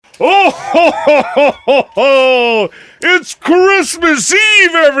Oh, ho, ho, ho, ho, ho. It's Christmas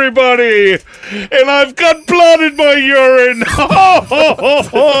Eve, everybody, and I've got blood in my urine. Ho, ho, ho,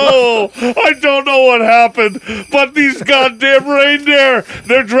 ho. I don't know what happened, but these goddamn reindeer,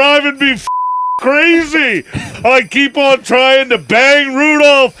 they're driving me crazy. I keep on trying to bang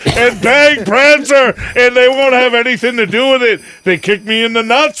Rudolph and bang Prancer, and they won't have anything to do with it. They kick me in the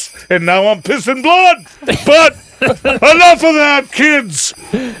nuts, and now I'm pissing blood. But enough of that, kids.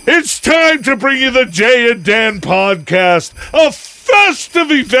 It's time to bring you the Jay and Dan podcast, a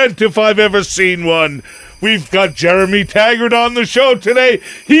festive event if I've ever seen one. We've got Jeremy Taggart on the show today.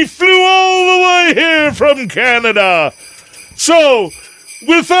 He flew all the way here from Canada. So,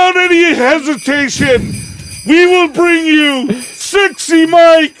 without any hesitation, we will bring you Sexy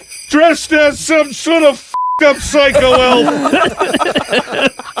Mike dressed as some sort of f***ed up psycho elf.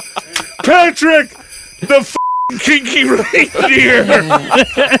 Patrick, the f***ing kinky reindeer.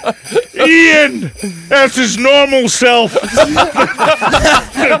 Ian, as his normal self.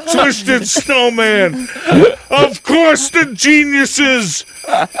 The twisted snowman. Of course, the geniuses.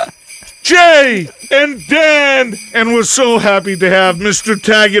 Jay and Dan, and we're so happy to have Mr.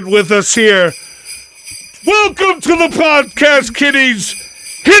 Taggart with us here. Welcome to the podcast, kiddies.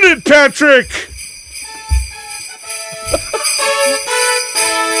 Hit it, Patrick.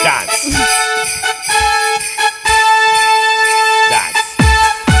 Dance.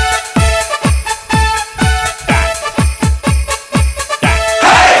 Dance.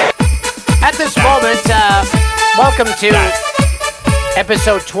 At this moment, welcome to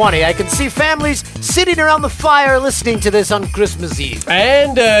episode 20. I can see families sitting around the fire listening to this on Christmas Eve.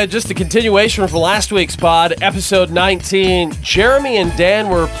 And just a continuation from last week's pod, episode 19. Jeremy and Dan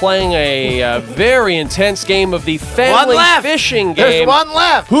were playing a very intense game of the family fishing game. There's one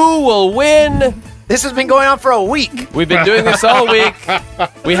left. Who will win? This has been going on for a week. We've been doing this all week.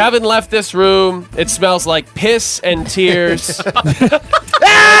 We haven't left this room. It smells like piss and tears.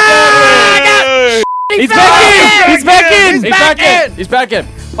 He's back in! He's back in! He's back in! He's back in!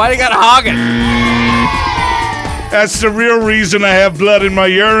 Why do you gotta hog it? That's the real reason I have blood in my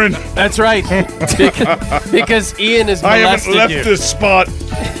urine. That's right. Because Ian is molested I haven't left this spot.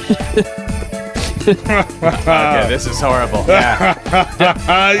 Okay, this is horrible. Yeah.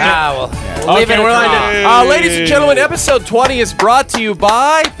 We'll leave it we're at ladies and gentlemen, episode 20 is brought to you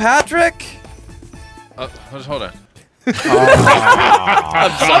by Patrick. Hold on.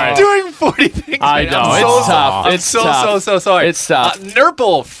 I'm sorry. I'm doing 40 things. I know. It's tough. I'm It's tough. so sorry. It's tough.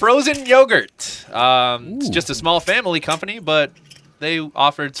 Nurple frozen yogurt. It's just a small family company, but they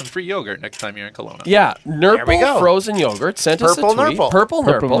offered some free yogurt next time you're in Kelowna. Yeah, There we Nurple go. frozen yogurt sent us a Purple tweet. Nurple. Purple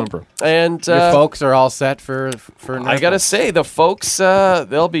Nurple. And Your folks are all set for Nurple. I gotta say, the folks,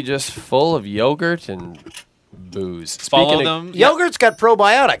 they'll be just full of yogurt and booze. Follow Speaking them. Yogurt's got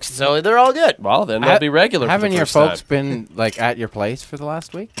probiotics, so they're all good. Well, then they'll be regular. for Haven't the your first folks time. been like at your place for the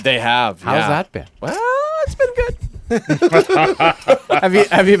last week? They have. How's yeah. that been? Well, it's been good.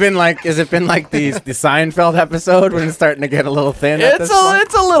 Have you been like? Has it been like the Seinfeld episode when it's starting to get a little thin? at It's this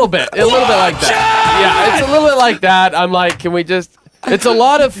point? a little bit like that. Yeah, it's a little bit like that. I'm like, can we just? It's a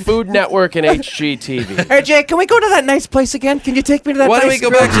lot of Food Network and HGTV. Hey Jay, can we go to that nice place again? Can you take me to that? Why don't we nice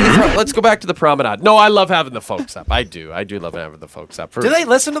go back to the? Let's go back to the promenade. No, I love having the folks up. I do love having the folks up. Do they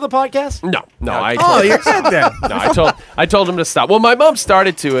listen to the podcast? No. I Oh, told, you're good then. no, I told them to stop. Well, my mom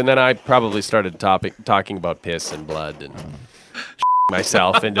started to, and then I probably started talking about piss and blood and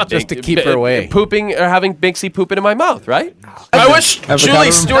myself into Just to keep her away. pooping or having Binksy poop into my mouth. Right? I wish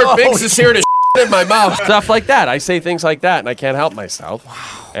Julie Stewart-Binks is here to in my mouth. Stuff like that. I say things like that, and I can't help myself.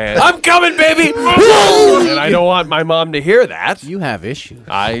 And I'm coming, baby. And I don't want my mom to hear that. You have issues,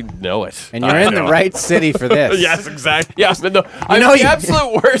 I know it. and you're in the right city for this. Yes, exactly. Yes, but no, I'm know the you-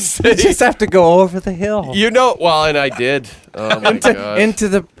 absolute worst You city. just have to go over the hill Well, and I did. Oh my god. into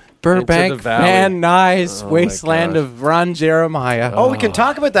the Burbank, valley. Van Nuys Oh my wasteland gosh. of Ron Jeremiah. Oh, we can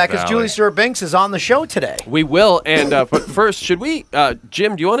talk about that because Valley. Julie Stewart-Binks is on the show today. We will, and but first, should we,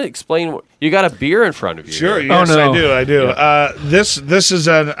 Jim? Do you want to explain? You got a beer in front of you. Sure, here. yes, I do. This is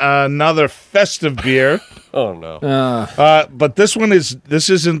another festive beer. Oh no. But this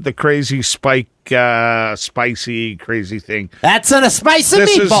isn't the crazy spicy crazy thing. That's a spicy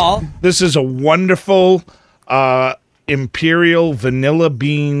meatball. This is a wonderful Imperial Vanilla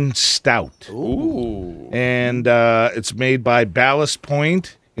Bean Stout. Ooh. And it's made by Ballast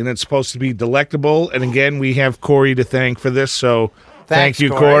Point, and it's supposed to be delectable. And again, we have Corey to thank for this, so Thanks, thank you,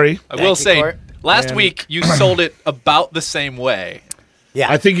 Corey. Corey. I will say, Corey. last week you sold it about the same way. Yeah.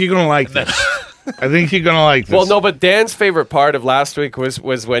 I think you're going to like this. I think you're gonna like this. Well, no, but Dan's favorite part of last week was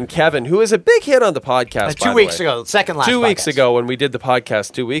when Kevin, who is a big hit on the podcast, 2 weeks ago, second last 2 weeks podcast. ago when we did the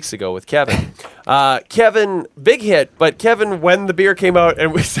podcast 2 weeks ago with Kevin. Kevin, big hit, but Kevin, when the beer came out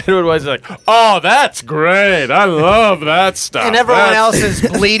and we said what it was, like, oh, that's great. I love that stuff. And everyone else is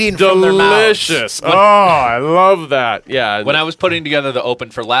bleeding from their mouths. Delicious. Oh, I love that. Yeah. When I was putting together the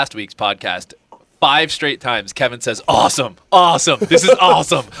open for last week's podcast, 5 straight times Kevin says, awesome, awesome, this is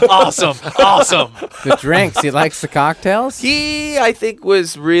awesome, awesome, awesome. The drinks. He likes the cocktails. He, I think,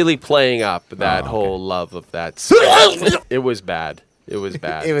 was really playing up that whole love of that stuff. It was bad. It was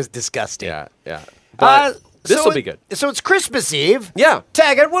bad. It was disgusting. Yeah. But this will be good. So it's Christmas Eve. Yeah.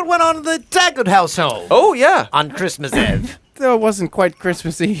 Taggart, what went on in the Taggart household Oh, yeah. on Christmas Eve? Though it wasn't quite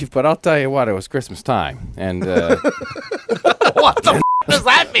Christmas Eve, but I'll tell you what, it was Christmas time. And, What the does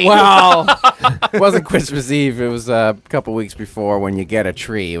that mean? well, it wasn't Christmas Eve. It was a couple weeks before when you get a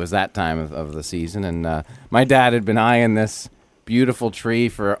tree. It was that time of the season. And my dad had been eyeing this beautiful tree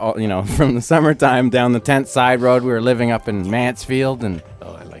for, from the summertime down the Tent Side Road. We were living up in Mansfield, and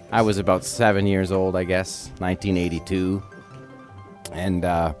I was about 7 years old, I guess, 1982.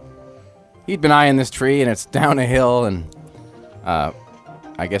 And he'd been eyeing this tree, and it's down a hill, and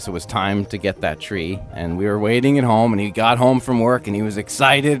I guess it was time to get that tree. And we were waiting at home, and he got home from work, and he was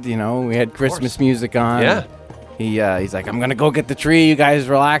excited. We had Christmas music on. Yeah. He's like, I'm going to go get the tree. You guys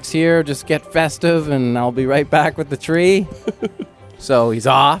relax here. Just get festive, and I'll be right back with the tree. So he's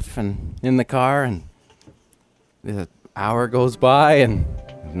off and in the car, and the hour goes by, and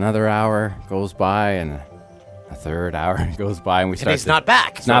another hour goes by, and a third hour goes by, and we start. He's not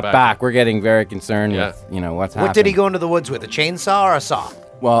back. He's not back. We're getting very concerned with, what's happening. What did he go into the woods with, a chainsaw or a saw?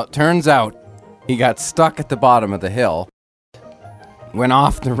 Well, it turns out he got stuck at the bottom of the hill, went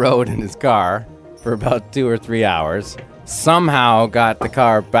off the road in his car for about 2 or 3 hours, somehow got the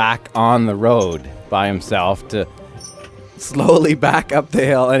car back on the road by himself to slowly back up the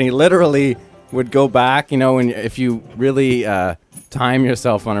hill, and he literally would go back. If you really time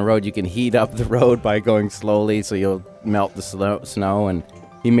yourself on a road, you can heat up the road by going slowly, so you'll melt the snow. And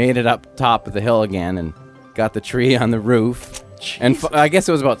he made it up top of the hill again and got the tree on the roof. And I guess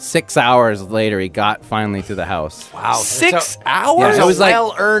it was about 6 hours later he got finally to the house. Wow. 6 hours? Yeah, It it was was a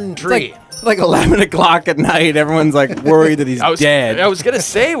well-earned tree. Like 11 o'clock at night. Everyone's like worried that he's dead. I was going to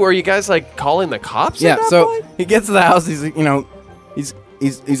say, were you guys like calling the cops Yeah, at that so point? he gets to the house.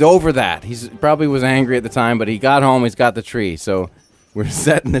 He's over that. He's probably was angry at the time, but he got home. He's got the tree. So we're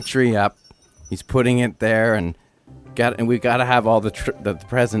setting the tree up. He's putting it there, and we've got to have all the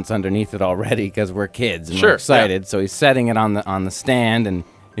presents underneath it already because we're kids and we're excited. Yeah. So he's setting it on the stand, and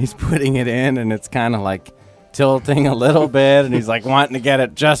he's putting it in, and it's kind of like tilting a little bit, and he's like wanting to get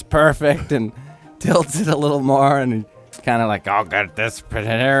it just perfect, and tilts it a little more, and he's kind of like, I'll get this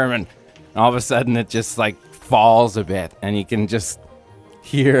there, and all of a sudden it just like falls a bit, and you can just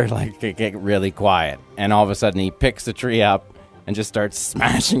hear like it get really quiet, and all of a sudden he picks the tree up and just starts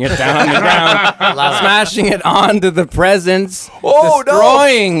smashing it down on the ground, smashing it onto the presents,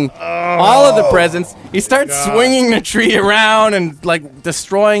 destroying all of the presents. He starts swinging the tree around and like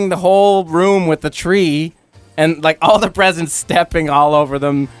destroying the whole room with the tree, and like all the presents stepping all over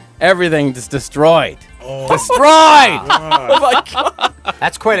them. Everything just destroyed. Destroyed! Oh my God.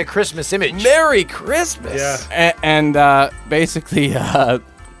 That's quite a Christmas image. Merry Christmas. Yeah. And basically,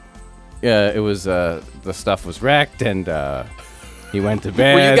 it was the stuff was wrecked, and he went to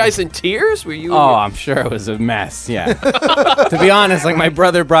bed. Were you guys in tears? Were you? Oh, I'm sure it was a mess. Yeah. To be honest, like my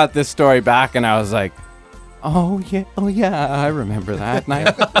brother brought this story back, and I was like, oh yeah, I remember that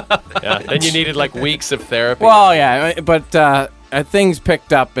night. Yeah. Then you needed like weeks of therapy. Well, yeah, but things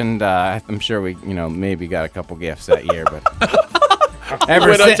picked up, and I'm sure we, maybe got a couple gifts that year, but.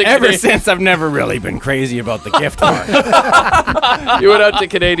 Ever since, I've never really been crazy about the gift horn. You went out to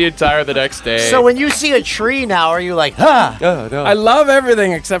Canadian Tire the next day. So when you see a tree now, are you like, huh? No. I love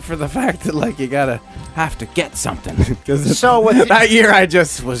everything except for the fact that like you gotta have to get something. So with that year, I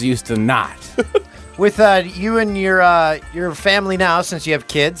just was used to not. With you and your family now, since you have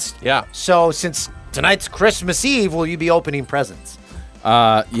kids. Yeah. So since tonight's Christmas Eve, will you be opening presents?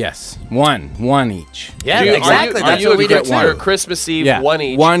 Yes, one each. Yeah, exactly. Are That's you what we did too. Your Christmas Eve, Yeah, one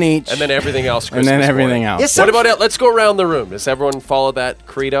each, and then everything else. and then everything else. Yes, What about it? Let's go around the room. Does everyone follow that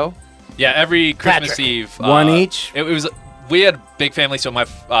credo? Yeah, every Christmas Patrick. Eve. One each? It was. We had a big family, so my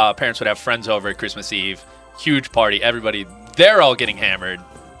parents would have friends over at Christmas Eve. Huge party. Everybody, they're all getting hammered.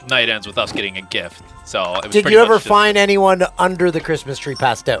 night ends with us getting a gift. So it was Did pretty you much ever just- find anyone under the Christmas tree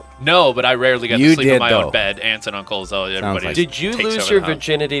passed out? No, but I rarely got You to sleep in did, my though. own bed. Aunts and uncles, though. Everybody. like- Did you takes lose over your the house.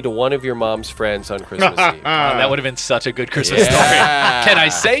 virginity to one of your mom's friends on Christmas Eve? That would have been such a good Christmas Yeah. story. Can I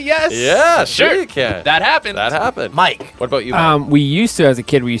say yes? Yeah, sure you can. That happened. That happened. Mike. What about you, Mike? We used to, as a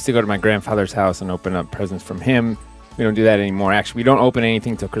kid, we used to go to my grandfather's house and open up presents from him. We don't do that anymore. Actually, we don't open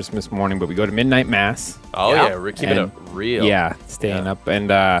anything till Christmas morning, but we go to midnight mass. Oh, yeah. yeah, we're keeping it And- real. Yeah, staying up. And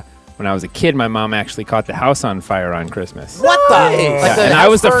when I was a kid, my mom actually caught the house on fire on Christmas. What the? Like Yeah, the and I house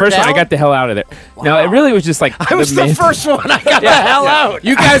was the burned first one. I down? got the hell out of there. No, it really was just like I was the main- first one. I got the hell out.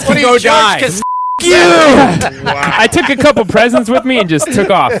 You guys can go die. I took a couple presents with me and just took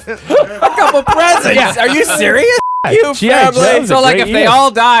off. A couple presents. Yeah. Are you serious? You family. So, like, if they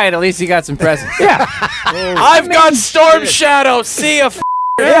all died, at least you got some presents. Yeah. I've got Storm Shadow. See ya.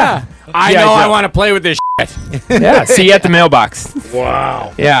 Yeah. I Yeah, know I I do. want to play with this shit. Yeah. See you at the mailbox.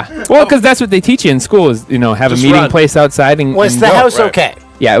 Wow. Yeah. Well, because that's what they teach you in school is, have Just a meeting run. place outside and Was and the go. house right. okay?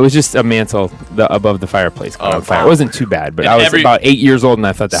 Yeah, it was just a mantle above the fireplace caught on fire. wow. It wasn't too bad, but And I was every- about 8 years old and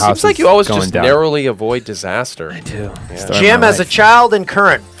I thought the house Seems like was you always going just down. narrowly avoid disaster. Too. Jim, as a child and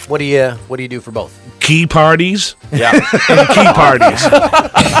current, what do you do for both? Key parties. Yeah. Key parties.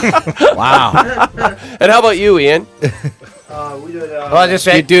 Wow. And how about you, Ian? Well, just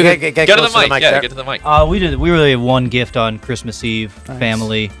You do the- get Get to the close mic. Yeah, there. get to the mic. We really had one gift on Christmas Eve,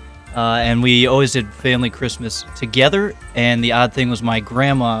 family, and we always did family Christmas together. And the odd thing was my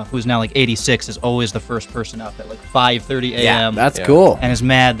grandma, who's now like 86, is always the first person up at like 5:30 a.m. That's Yeah. cool. and is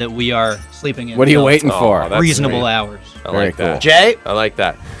mad that we are sleeping in What are you until waiting Oh, for? that's reasonable sweet. hours. I Very like cool. that. Jay, I like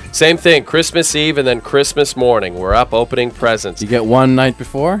that. Same thing. Christmas Eve and then Christmas morning. We're up opening presents. You get one night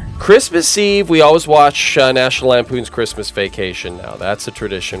before? Christmas Eve, we always watch National Lampoon's Christmas Vacation now. That's a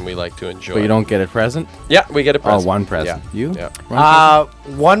tradition we like to enjoy. But you don't get a present? Yeah, we get a present. Oh, one present. Yeah. You? Yeah.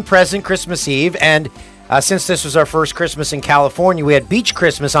 one present Christmas Eve, and since this was our first Christmas in California, we had beach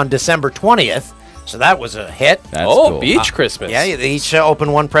Christmas on December 20th, so that was a hit. That's Oh, cool. beach Christmas. Yeah, they each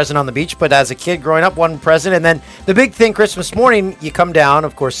opened one present on the beach, but as a kid growing up, one present, and then the big thing Christmas morning, you come down,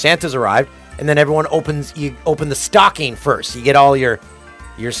 of course, Santa's arrived, and then everyone you open the stocking first. You get all your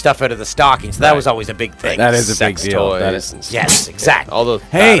stuff out of the stocking, so that Right. was always a big thing. That is a big Sex deal. That toys is- and Yes, exactly. all the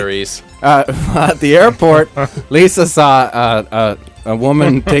Hey. batteries. At the airport, Lisa saw a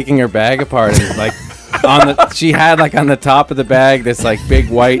woman taking her bag apart, and like she had like on the top of the bag this like big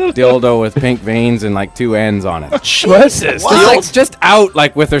white dildo with pink veins and like two ends on it. Jesus. Just out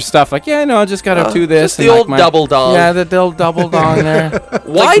like with her stuff. Like, yeah, no, I just gotta do this. just the and, like, old my- double dong. Yeah, the old double dong there.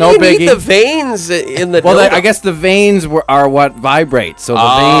 Why Like, do no you biggie. need the veins in the Well, dildo? I guess the veins are what vibrate. So the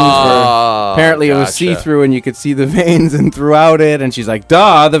veins were apparently it was gotcha. see-through, and you could see the veins and throughout it. And she's like,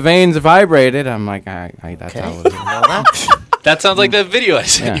 "Duh, the veins vibrated." I'm like, "I that's how it is." That sounds like the video I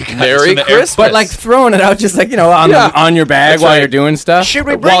sent you guys. Merry from the Christmas. But like throwing it out, just like on your bag That's while right. you're doing stuff. Should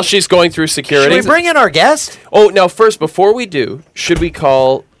we bring, While she's going through should security. we bring in our guest? Oh, now first, before we do, should we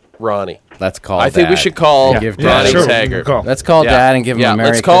call Ronnie? Let's call. I think we Dad. should call Give Ronnie Dad. Taggart. Let's call Yeah. Dad and give him Yeah, a Merry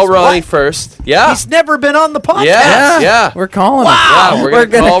let's call Christmas. Ronnie first. Yeah. He's never been on the podcast. Yeah. We're calling Wow. him. Yeah, we're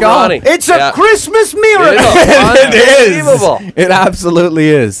gonna call Ronnie. It's Yeah. a Christmas miracle. It is. Unbelievable. It absolutely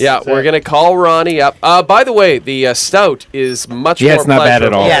is. Yeah, we're gonna call Ronnie up. By the way, the stout is much Yeah, more it's not bad at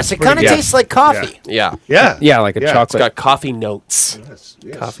pleasurable. all. Yes, it kind of good. tastes like coffee. Yeah, Yeah. Yeah, like a Yeah. it's chocolate. got coffee notes.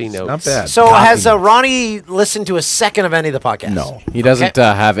 Coffee notes. Not bad. So has Ronnie listened to a second of any of the podcasts? No, he doesn't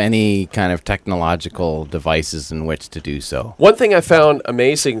have any kind of technological devices in which to do so. One thing I found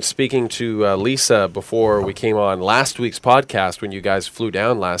amazing, speaking to Lisa before we came on last week's podcast when you guys flew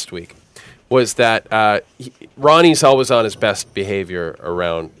down last week, was that Ronnie's always on his best behavior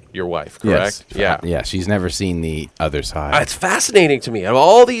around your wife, correct? Yes. Yeah. She's never seen the other side. It's fascinating to me. Of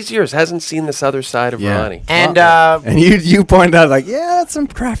all these years, hasn't seen this other side of Yeah. Ronnie. And And you point out like, yeah, that's some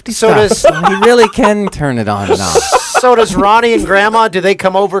crafty So stuff. He really can turn it on and off. so does Ronnie and Grandma, do they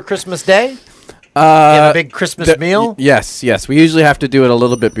come over Christmas Day? You have a big Christmas meal? Yes. We usually have to do it a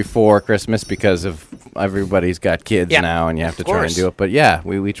little bit before Christmas because of everybody's got kids Yeah, now, and you have to try and course. do it. But yeah,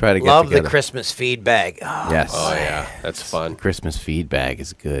 we try to get Love together. the Christmas feed bag. Oh, Yes. Oh, yeah. That's fun. Christmas feed bag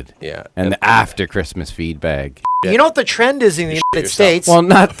is good. Yeah. And the after Christmas feed bag. You know what the trend is in the United yourself. States? Well,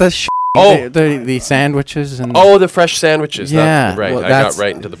 not the Oh. the sandwiches and Oh, the fresh sandwiches. Yeah, Right. well, I got that's-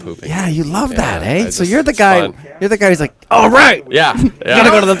 right into the pooping. yeah, you love that, Yeah, eh? I So just- you're the it's guy. fun. You're the guy who's like, all right, Yeah. gotta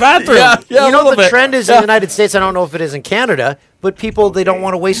go to the bathroom. Yeah, you a know little the bit. trend is in the United States. I don't know if it is in Canada, but people they don't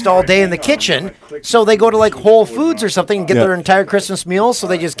want to waste all day in the kitchen, so they go to like Whole Foods or something and get Yeah. their entire Christmas meal. So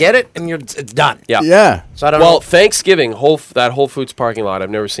they just get it and it's done. Yeah. Yeah. So I don't Well, know. Thanksgiving, that Whole Foods parking lot, I've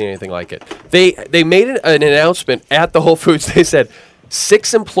never seen anything like it. They made an announcement at the Whole Foods. They said,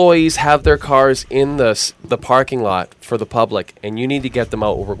 6 employees have their cars in the parking lot for the public, and you need to get them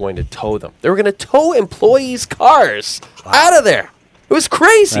out or we're going to tow them. They were going to tow employees' cars out of there. It was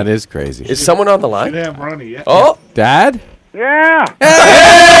crazy. That is crazy. Is someone on the line? Damn, Ronnie, yeah. Oh, Dad? Yeah.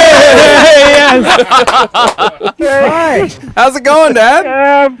 Hey! How's it going, Dad?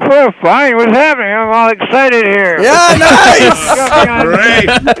 Fine. What's happening? I'm all excited here. Yeah, nice! Great.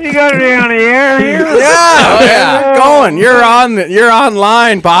 You got me on the air here? Yeah! Oh, yeah. Going. You're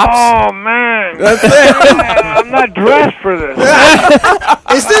online, Pops. Oh, man. That's it. I'm not dressed for this.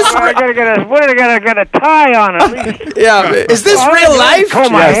 Is this I gotta get a tie on at least. yeah. is this real life?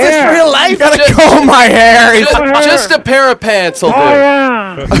 Comb my Is this hair. real life? Gotta comb my hair. Just a pair of pants will do. Oh,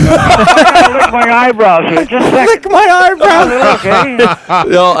 yeah. I gotta lick my eyebrows here. Just a second. Lick my eyebrows. Okay.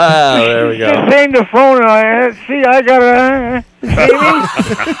 No, there we go. Just aimed the phone on. See, I got a... See me?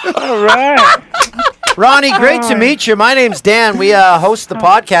 All right. Ronnie, great to meet you. My name's Dan. We host the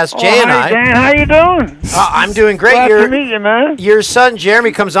podcast, Jay and Hi, I. Dan. How you doing? I'm doing great. Glad to meet you, man. Your son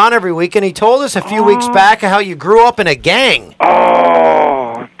Jeremy comes on every week, and he told us a few weeks back how you grew up in a gang.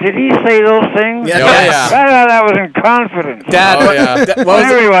 Oh, did he say those things? Yeah. Oh, yeah. That was in confidence. Dad, Oh,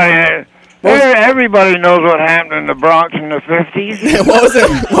 yeah. Everybody knows what happened in the Bronx in the 50s. what was it?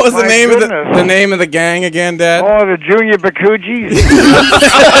 What was the My name goodness. of the name of the gang again, Dad? Oh, the Junior Bakuchis.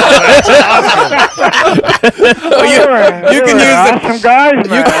 You can use the awesome guys,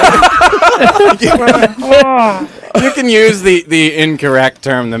 man. you can use the incorrect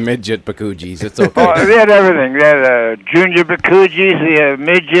term, the midget Bakujis. It's okay. Oh, they had everything. They had Junior Bakujis, the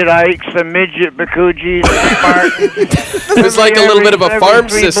midgetites, the midget Bakujis, the Spartans. It was like a little bit of a farm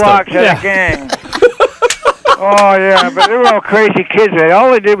three system. blocks had a gang. Oh, yeah, but they were all crazy kids.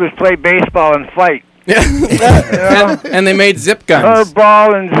 All they did was play baseball and fight. And they made zip guns.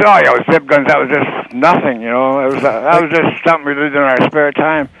 Curveball and zip guns. That was just nothing, That was just something we did in our spare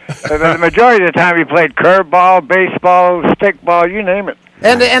time. But the majority of the time we played curveball, baseball, stickball, you name it.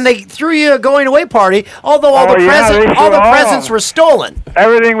 And they threw you a going away party, although all the presents were stolen.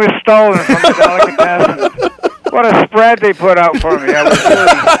 Everything was stolen from the delicatessen. What a spread they put out for me. That was really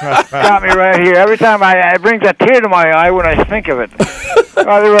got me right here. Every time it brings a tear to my eye when I think of it. They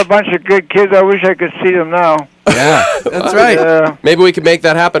were a bunch of good kids. I wish I could see them now. Yeah, that's right. Maybe we can make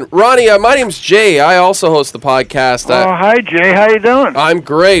that happen. Ronnie, my name's Jay. I also host the podcast. Hi, Jay. How you doing? I'm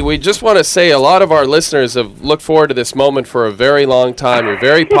great. We just want to say a lot of our listeners have looked forward to this moment for a very long time. You're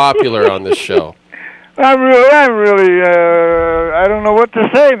very popular on this show. I'm really, I don't know what to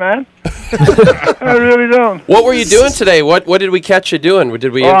say, man. I really don't. What were you doing today? What did we catch you doing?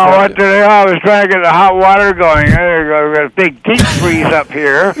 Did we? I was trying to get the hot water going. There you go. We got a big deep freeze up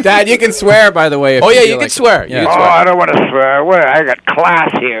here. Dad, you can swear, by the way. If you feel can swear. Yeah. You can swear. I don't want to swear. I got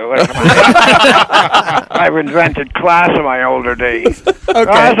class here. I've invented class in my older days. Okay.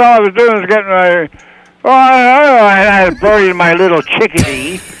 That's all I was doing was getting my... I had buried my little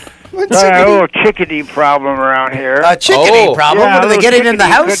chickadee. A little chickadee problem around here. A chickadee problem? Yeah, What, do they get it in the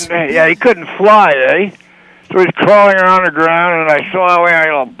house? He couldn't fly, So he's crawling around the ground, and I saw away my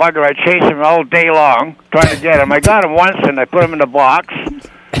little bugger. I chased him all day long, trying to get him. I got him once, and I put him in the box.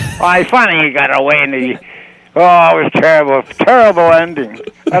 I finally he got away, and it was terrible. Terrible ending.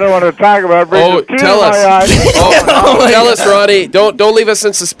 I don't want to talk about it. Tell us. Tell us, Ronnie. Don't leave us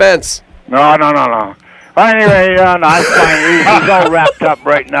in suspense. No. Anyway, no, it's fine. He's all wrapped up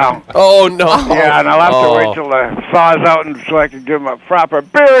right now. Oh, no. Yeah, and I'll have to wait till the thaw's out and so I can give him a proper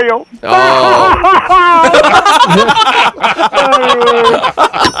burial.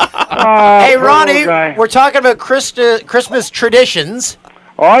 Hey, Ronnie, we're talking about Christmas traditions.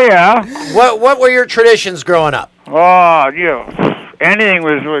 Oh, yeah. What were your traditions growing up? Oh, anything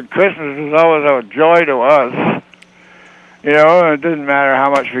with Christmas was always a joy to us. It didn't matter how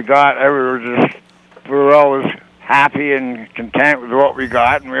much we got. We were always happy and content with what we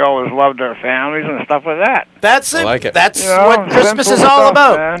got, and we always loved our families and stuff like that. That's it. I like it. That's what Christmas is all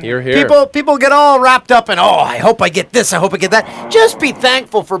about. Man. You're here. People get all wrapped up in, I hope I get this, I hope I get that. Just be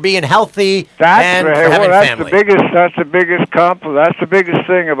thankful for being healthy and for having family. That's the biggest compliment. That's the biggest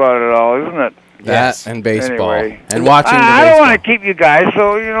thing about it all, isn't it? That and baseball. Anyway. And watching the baseball. I don't want to keep you guys,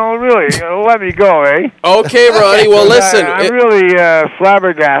 so, really, let me go, eh? Okay, Ronnie. Well, listen. I'm really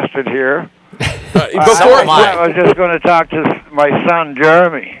flabbergasted here. So am I. I was just going to talk to my son,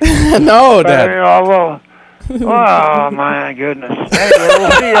 Jeremy. No, But, Dad. oh, my goodness.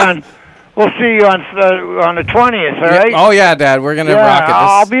 Anyway, we'll see you on the 20th, all right? Oh yeah, Dad, we're gonna rock it.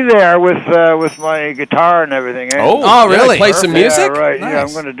 I'll be there with my guitar and everything. Eh? Oh, really? Play some music? Yeah, right. Nice. Yeah,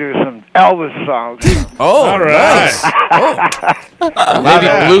 I'm going to do some Elvis songs. Oh, All right.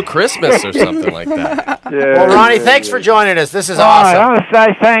 maybe Blue Christmas or something like that. Yeah, Well, Ronnie, thanks for joining us. This is awesome.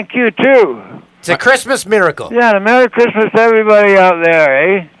 I thank you, too. It's a Christmas miracle. Yeah, and Merry Christmas to everybody out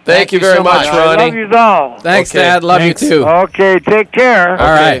there, eh? Thank you very so much, much. I Ronnie. love you all. Thanks, Okay. Dad. Love you too. Okay, take care.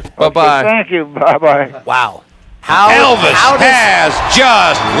 All right. Bye-bye. Thank you. Bye-bye. Wow. Elvis has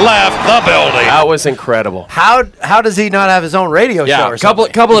just left the building. That was incredible. How does he not have his own radio show Yeah, or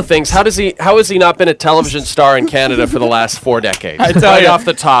something? couple of things. How has he not been a television star in Canada for the last 4 decades? I tell right you, off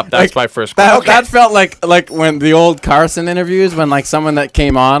the top, that's my first question. That felt like when the old Carson interviews, when like someone that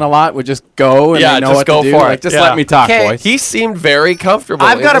came on a lot would just go and Yeah, they know just what go to do. for it. Like, just Yeah. let me talk, Okay. boys. He seemed very comfortable.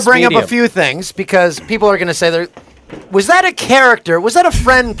 I've got to this bring up medium. a few things because people are going to say, was that a character? Was that a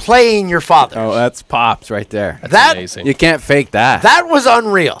friend playing your father? Oh, that's Pops right there. that Amazing. You can't fake that. that was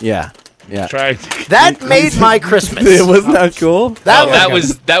unreal. Yeah. Try. That made my Christmas. Wasn't that cool? That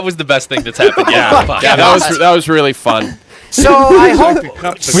was the best thing that's happened. Yeah, Yeah, that was really fun. So I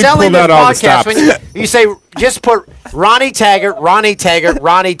hope selling this pulled out all the podcast, stops. when you say, just put Ronnie Taggart, Ronnie Taggart,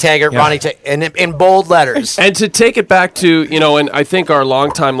 Ronnie Taggart, Ronnie Taggart, and in bold letters. And to take it back to, and I think our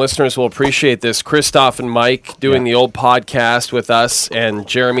longtime listeners will appreciate this, Christoph and Mike doing the old podcast with us, and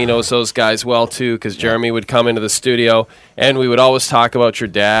Jeremy knows those guys well, too, because Jeremy would come into the studio, and we would always talk about your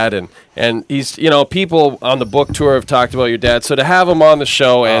dad, and he's, people on the book tour have talked about your dad, so to have him on the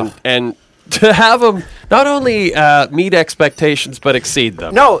show and to have him not only meet expectations but exceed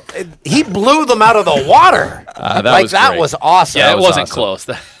them. No, he blew them out of the water. That was was awesome. yeah, That it was wasn't awesome. close.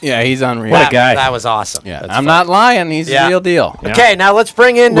 Yeah, he's unreal. What a guy. That was awesome. Yeah, I'm not lying. He's Yeah. the real deal. Okay, now let's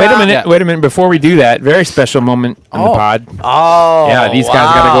bring in. Wait a minute. Before we do that, very special moment in the pod. Oh, Yeah, these guys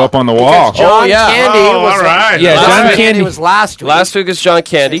got to go up on the wall. John yeah. Candy Oh, was all right. Yeah, John Candy Candy. was last week. Last week is John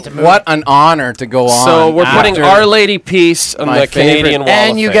Candy. What an honor to go on. So we're putting after Our Lady Peace on my the Canadian favorite- Wall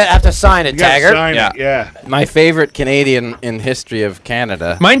and of you Fame. have to sign it, You gotta Taggart. sign it, yeah. my favorite Canadian in history of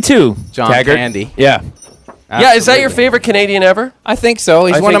Canada. Mine too. John Taggart. Candy. Yeah. Yeah, is that your Absolutely. favorite Canadian ever? I think so.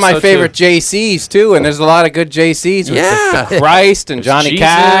 He's I one of think my so, favorite JCs too, and there's a lot of good JCs with Yeah. the Christ and Johnny Jesus,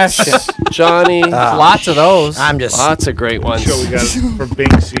 Cash. Johnny. Lots of those. I'm just. Lots of great ones. Sure, we got it for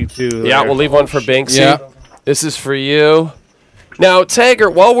Binksy, too. Yeah, there. we'll leave one for Binksy. Yeah. This is for you. Now,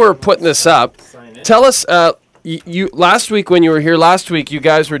 Taggart, while we're putting this up, tell us, you last week when you were here last week, you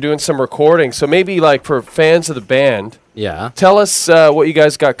guys were doing some recording. So maybe like for fans of the band, Yeah. tell us what you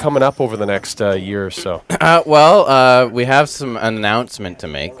guys got coming up over the next year or so. We have some announcement to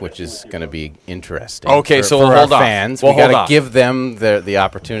make, which is going to be interesting. Okay, so for we'll our hold off. fans. We'll We got hold to off. give them the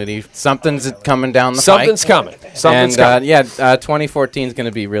opportunity. Something's coming down the Something's pike. coming. Something's coming. 2014 is going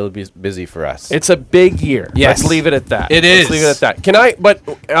to be really busy for us. It's a big year. Yes. Let's leave it at that. It Let's is. leave it at that. Can I? But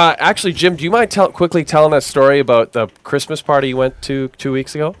actually, Jim, do you mind quickly telling us story about the Christmas party you went to 2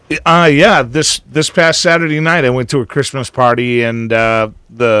 weeks ago? Yeah, this past Saturday night, I went to a Christmas party, and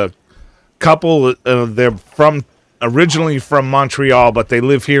the couple, they're originally from Montreal, but they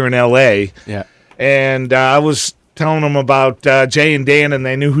live here in L.A., Yeah. and I was telling them about Jay and Dan, and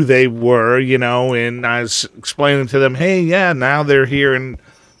they knew who they were, and I was explaining to them, hey, yeah, now they're here in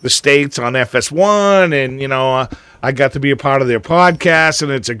the States on FS1, and, I got to be a part of their podcast,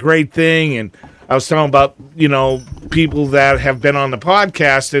 and it's a great thing, and I was talking about, people that have been on the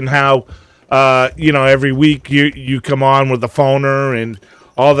podcast and how, every week you come on with the phoner and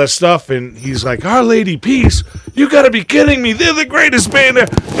all that stuff, and he's like, Our Lady Peace, you got to be kidding me. They're the greatest band.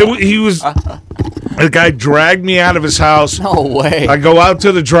 The guy dragged me out of his house. No way. I go out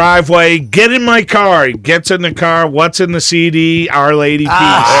to the driveway, get in my car. He gets in the car. What's in the CD? Our Lady Peace.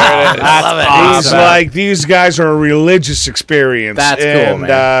 I love it. He's like, these guys are a religious experience. That's cool, and,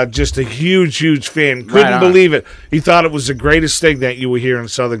 man. just a huge fan. Couldn't on. believe it. He thought it was the greatest thing that you were here in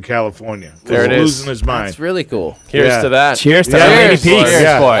Southern California. There He it was is. losing his mind. It's really cool. Here's Yeah. to that. Cheers to Yeah. Our Lady Cheers, Peace. boys.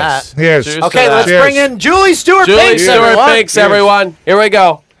 Yeah. boys. Cheers. Cheers. Okay, to let's that. bring in Julie Stewart-Binks, Julie everyone. Stewart-Binks, everyone. Here we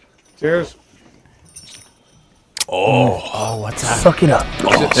go. Cheers.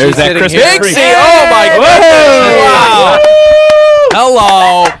 There's that Christmas Big tree. C. Oh my goodness! Wow.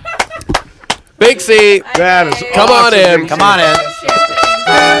 Hello. Big C. That is Come on in. Come on in.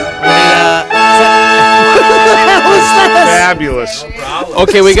 fabulous.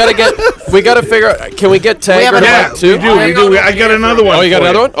 Okay, we gotta figure out. Can we get Taggart have on Yeah, mic too? we do. I got another one. Oh, you got for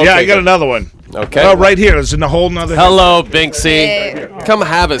another one? Yeah, I Okay, got good. another one. Okay. Right here. It's in a whole nother. Hello, Binksy. Hey. Come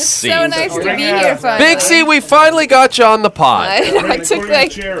have a seat. So nice to be here, finally. Binksy, we finally got you on the pod. It took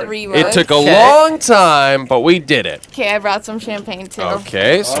like 3 months. It took a long time, but we did it. Okay, I brought some champagne too.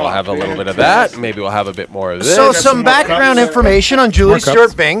 Okay, so we'll have a little bit of that. Maybe we'll have a bit more of this. So some background information on Julie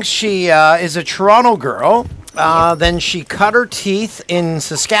Stewart-Binks. She is a Toronto girl. Then she cut her teeth in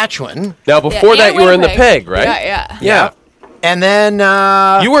Saskatchewan. Now, before that, you were in the Peg, right? Yeah. And then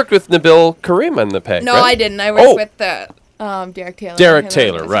you worked with Nabil Karim in the Peg. No, right? I didn't. I worked with Derek Taylor. Derek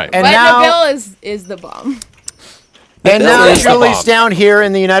Taylor, right? And but now Nabil is the bomb. And now Julie's down here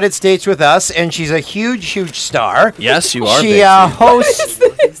in the United States with us, and she's a huge star. Yes, you are. She hosts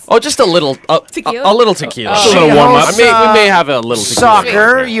just a little tequila. A little tequila. She hosts, we may have a little tequila.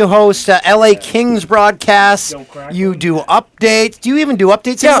 soccer. You host LA Kings broadcasts. You do updates. Do you even do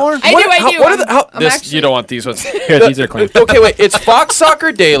updates anymore? I do. What are you don't want these ones. Here, these are clean. Okay, wait. It's Fox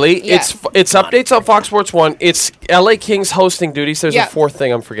Soccer Daily. Yeah. It's updates on Fox Sports 1. It's LA Kings hosting duties. There's a fourth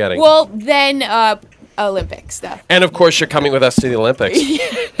thing I'm forgetting. Well, then Olympic stuff. And of course, you're coming with us to the Olympics.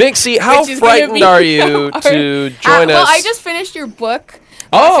 Binksy, how frightened are you to join us? Well, I just finished your book.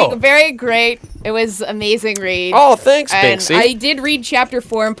 Very great. It was amazing read. Oh, thanks, and Binksy. I did read chapter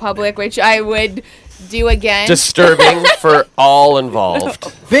 4 in public, which I would do again. Disturbing for all involved.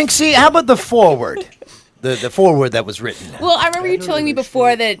 Binksy, how about the foreword? The foreword that was written. Well, I remember you telling me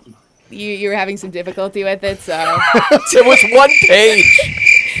before that you were having some difficulty with it, so... It was 1 page.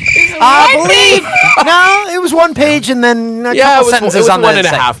 No, it was 1 page and then a couple sentences it was on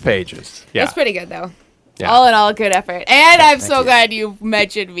 1.5 pages. Yeah. It's pretty good, though. Yeah. All in all, good effort. And I'm so glad you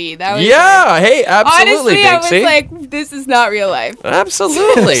mentioned me. That was hey, absolutely, honestly, Binksy. I was like, this is not real life.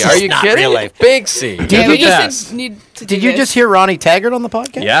 Absolutely. Are you kidding? Real life. Binksy. Did you just hear Ronnie Taggart on the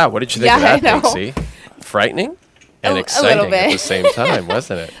podcast? Yeah, what did you think of I that, know. Binksy? Frightening and A exciting little bit. at the same time,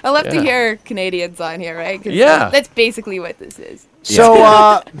 wasn't it? I love to hear Canadians on here, right? 'Cause Yeah. That's basically what this is. So,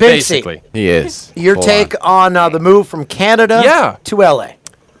 Binksy, Basically. He is. your Full take on the move from Canada to LA.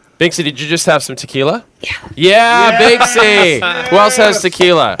 Binksy, did you just have some tequila? Yeah, Binksy. Who else has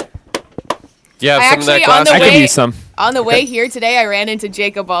tequila? Do you have some of that glass? I could use some. On the way here today, I ran into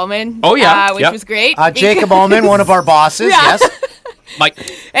Jacob Allman. Oh, yeah. Which was great. Jacob Allman, one of our bosses, yes. Mike.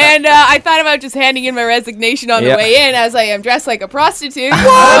 And I thought about just handing in my resignation on the way in. I was like, I'm dressed like a prostitute.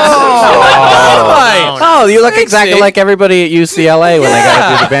 Oh, you look exactly like everybody at UCLA when they got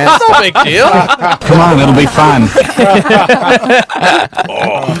to do the band. That's no big deal. Come on, it'll be fun.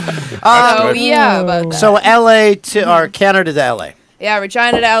 About that. So LA or Canada to LA. Yeah,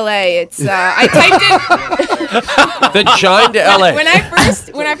 Regina to LA. It's I typed in Regina to LA. when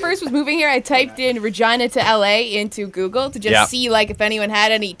I first was moving here. I typed in Regina to LA into Google to just see like if anyone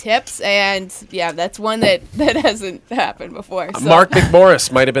had any tips, and that's one that hasn't happened before. So. Mark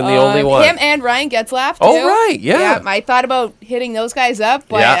McMorris might have been the only one. Him and Ryan Getzlaff too. Oh right, yeah. I thought about hitting those guys up,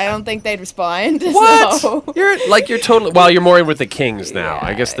 but I don't think they'd respond. What? So. You're totally. Well, you're more in with the Kings now.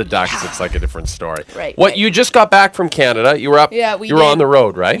 I guess the Ducks. It's like a different story. Right. You just got back from Canada? You were up. Yeah, you were on the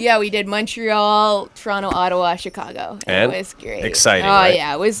road, right? Yeah, we did Montreal, Toronto, Ottawa, Chicago. And it was great. Exciting, Oh, right?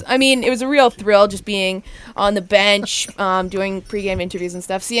 yeah. It was a real thrill just being on the bench, doing pregame interviews and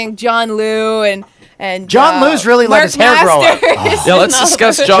stuff, seeing John Lou and John Lou's really let his hair grow out. Yeah, let's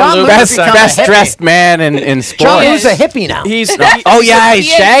discuss John Lou. Best dressed man in sports. John Lou's a hippie now. He's he's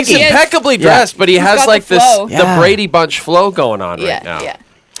shaggy. He's impeccably dressed, but he has got like the this flow. the Brady Bunch flow going on right now. Yeah.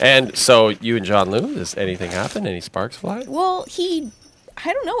 And so you and John Lou, does anything happen? Any sparks fly? Well,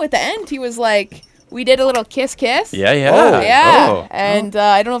 I don't know, at the end, he was like, we did a little kiss. Yeah. Yeah. And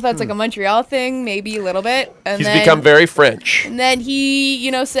I don't know if that's like a Montreal thing, maybe a little bit. And He's then, become very French. And then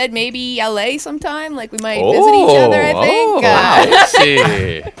he, said maybe LA sometime, like we might visit each other, I think. I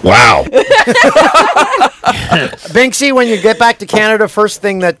see. Wow. Binksy, when you get back to Canada, first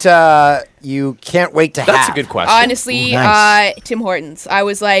thing that you can't wait to have. That's a good question. Honestly, nice. Tim Hortons. It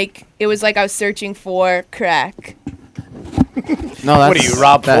was like I was searching for crack. No, that's, what are you,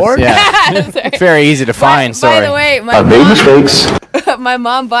 Rob Ford? Yeah. It's very easy to find. By the way, I made mistakes. my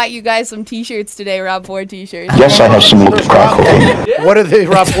mom bought you guys some T-shirts today, Rob Ford T-shirts. Yes, I have some crack cocaine. What do the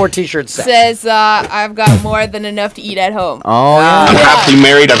Rob Ford t-shirts say? Says, I've got more than enough to eat at home. Oh, yeah. I'm happily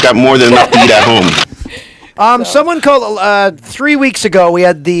married. I've got more than enough to eat at home. Someone called 3 weeks ago. We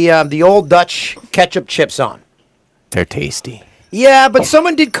had the Old Dutch ketchup chips on. They're tasty. Yeah, but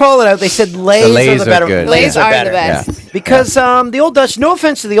someone did call it out. They said Lay's, Lay's are the are better. good. Lay's are better. the best. Because the Old Dutch, no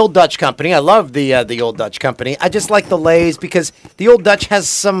offense to the Old Dutch Company, I love the Old Dutch Company. I just like the Lay's because the Old Dutch has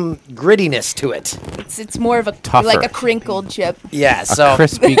some grittiness to it. It's more of Tougher. like a crinkled chip. Yeah, so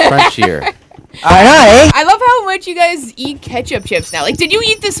Crispy, crunchier. I love how much you guys eat ketchup chips now. Like, did you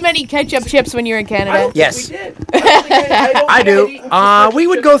eat this many ketchup chips when you were in Canada? Yes. I do. We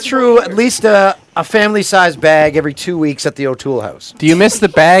would go through at least a family-sized bag every 2 weeks at the O'Toole house. Do you miss the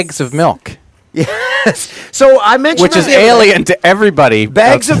bags of milk? Yes. So I mentioned Which is alien to everybody.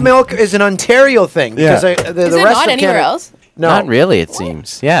 Bags of milk is an Ontario thing. Because the Is it rest not of anywhere Canada, else? No. Not really, it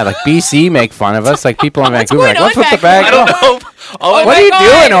seems. Yeah, like BC make fun of us. Like people in Vancouver, going like, let's on put the back bag. there? I don't know. Oh What my are you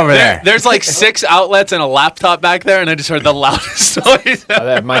God. doing over there? There's like 6 outlets and a laptop back there, and I just heard the loudest noise.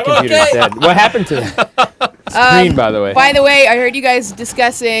 My computer's dead. What happened to that? Screen, by the way. By the way, I heard you guys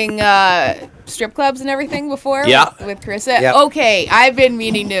discussing strip clubs and everything before. Yeah. With Carissa. Yep. Okay, I've been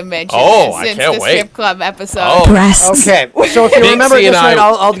meaning to mention Oh, I this since can't the wait. strip club episode. Oh. Okay. So if you remember Binksy this and one,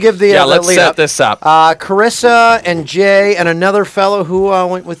 I'll give the let's lead set up. this up. Carissa and Jay and another fellow who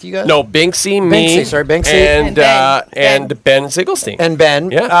went with you guys. No, Binksy, me, Binksy. and And Ben Ziegelstein. And Ben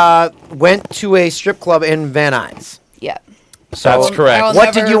went to a strip club in Van Nuys. Yeah. So That's correct. I will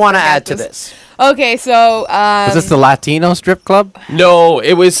what did never you want to forget add to this? Okay, so Was this the Latino strip club? No,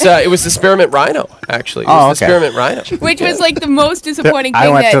 it was the Spearmint Rhino. Actually, it was the okay. Spearmint Rhino. which was like the most disappointing I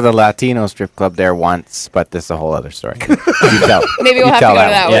thing went that to the Latino strip club there once, but this is a whole other story. You tell. maybe we'll you have to tell go to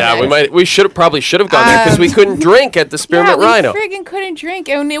that one. Yeah, then. we should have gone there because we couldn't drink at the Spearmint yeah, Rhino. we friggin' couldn't drink,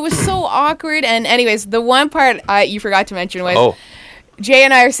 and it was so awkward. And anyways, the one part you forgot to mention was Jay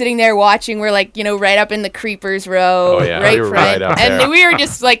and I are sitting there watching. We're like, right up in the creepers row, Oh, yeah, right we were front, right up and there. we were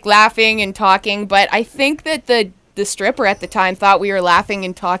just like laughing and talking. But I think that the stripper at the time thought we were laughing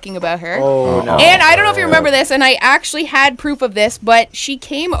and talking about her. Oh no! And I don't know if you remember this, and I actually had proof of this, but she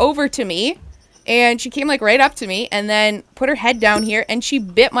came over to me, and she came like right up to me, and then put her head down here, and she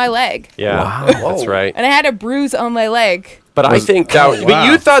bit my leg, Yeah, that's right. and I had a bruise on my leg. But I think that. But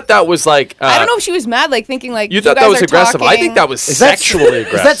you thought that was like. I don't know if she was mad, like thinking like You thought guys that was are aggressive. I talking. think that was Is that sexually Is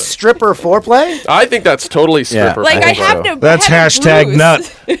aggressive. that stripper foreplay? I think that's totally stripper. Like I foreplay. have to. That's I had a hashtag bruise.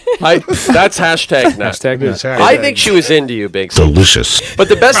 nut. That's hashtag nut. I think she was into you, Binksy. Delicious. But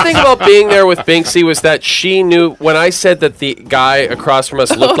the best thing about being there with Binksy was that she knew when I said that the guy across from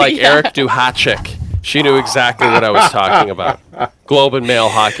us looked like yeah. Eric Duhatschek. She knew exactly what I was talking about. Globe and Mail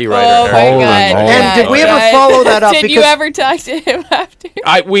hockey writer. Oh my Eric. god! And did we Oh, ever God. follow that up? Did you Because- ever talk to him after?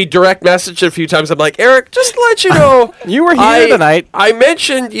 We direct messaged a few times. I'm like, Eric, just to let you know, You were here tonight. I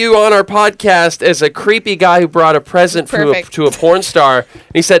mentioned you on our podcast as a creepy guy who brought a present Perfect. to a porn star. And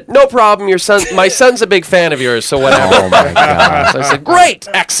he said, no problem. My son's a big fan of yours, so whatever. Oh my god, So I said, great,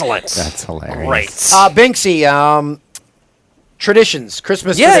 excellent. that's hilarious. Great. Binksy, traditions,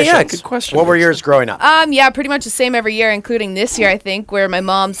 Christmas Yeah, traditions. yeah, good question, What were Binksy. yours growing up? Yeah, pretty much the same every year, including this year, I think, where my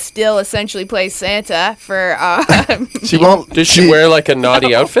mom still essentially plays Santa for. She won't. Did she wear like a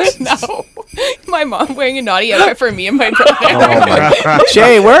naughty outfit? No, my mom wearing a naughty outfit for me and my brother. Oh my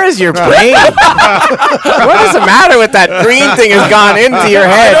Jay, where is your brain? What is the matter with that green thing has gone into your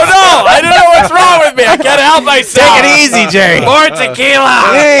head? I don't know what's wrong with me. I can't help myself. Take it easy, Jay. More tequila.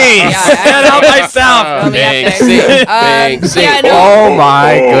 Please. Yeah, Can't help myself. Let me up Binksy. there. Binksy. Yeah, no, Oh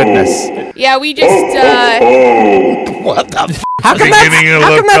my goodness. yeah, we just. How come that's, Beginning to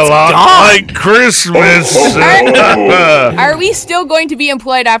how come look that's a lot gone? like Christmas. Are we still going to be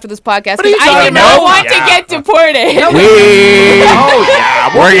employed after this podcast? are you 'Cause I talking do not about? want to get deported.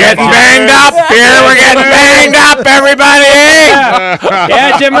 We're getting banged up here. We're getting banged up, everybody.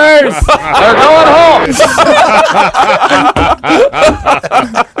 Yeah, Jimmers. They're going home.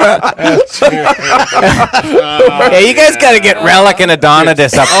 Yeah, you guys got to get Relic and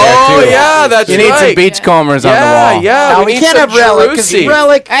Adonidus up there, Oh, too. yeah, that's You need some right. beachcombers on the wall. Yeah, No, we need can't some have Relic because Jerusy.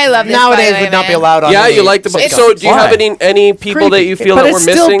 Relic I love this, by nowadays the way, would not be man. allowed on. Yeah, any you like the. sitcom. So, do you have Why? any people that you feel But that were it's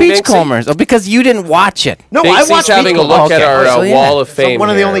still missing? Binksy? beachcombers. Oh, because you didn't watch it. No, I Binksy's watched having a Beachcombers. look at Okay. our So, yeah. wall of It's fame. one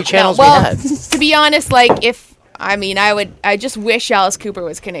of the here. only channels well, we had. to be honest, like if I just wish Alice Cooper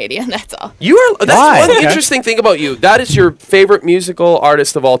was Canadian. That's all. You are. That's Why? one Okay. interesting thing about you. That is your favorite musical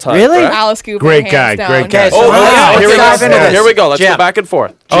artist of all time. Really? correct? Alice Cooper. Great hands guy, down. great guy. Okay, so Oh, wow, yeah. let's Here we dive into go. this. Here we go. Let's Jim. go back and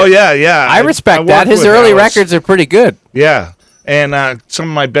forth. Oh yeah. I respect I that. worked His with early Alice. records are pretty good. Yeah, and some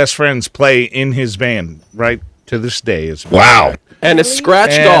of my best friends play in his band right to this day. As Wow. And a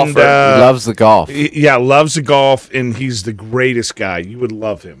scratch And, golfer. He loves the golf. yeah, loves the golf, and he's the greatest guy. You would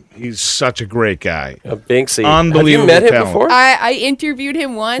love him. He's such a great guy. Binksy. Unbelievable Have you met him talent. before? I interviewed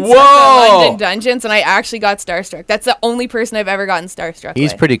him once Whoa! at the London Dungeons, and I actually got starstruck. That's the only person I've ever gotten starstruck.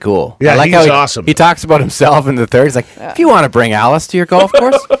 He's with. pretty cool. Yeah, I like he's how he, awesome. He talks about himself in the third. He's like, if you want to bring Alice to your golf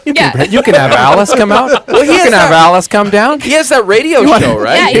course, you can have Alice come out. Well, he you has can have that- Alice come down. He has that radio show,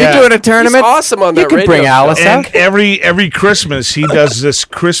 right? Yeah, You're Yeah. doing a tournament. He's awesome on You that can radio bring show. Alice And out. every Christmas he does this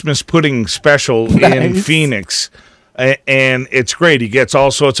Christmas pudding special in Nice. Phoenix, and it's great. He gets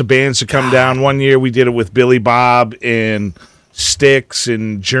all sorts of bands to come down. One year we did it with Billy Bob and Styx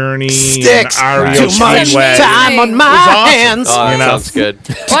and Journey Sticks. and REO Too much Speedwagon. time on my hands. Oh, that You know. sounds good.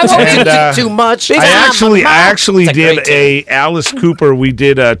 And, Too much. I time actually on my- did a Alice Cooper. We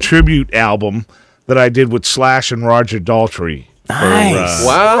did a tribute album that I did with Slash and Roger Daltrey. Nice.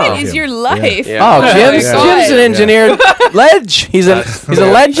 Wow. What is your life? Yeah. Oh, Jim's, my God. Jim's an engineer ledge. He's a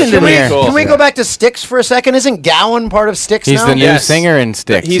legend in here. cool. Can we go back to Styx for a second? Isn't Gowan part of Styx He's now? the new Yes. singer in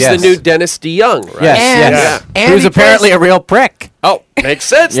Styx. He's yes. the new Dennis DeYoung, right? Yes, And- yes. and Who's he apparently plays- a real prick. Oh, makes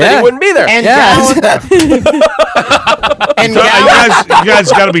sense. Then Yeah. he wouldn't be there. And Yeah. Gowan. And Gowan. You guys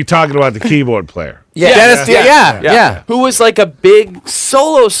got to be talking about the keyboard player. Yeah. Dennis, yeah. Who was like a big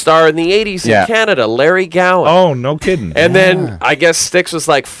solo star in the 80s Yeah. in Canada, Larry Gowan. Oh, no kidding. And then I guess Styx was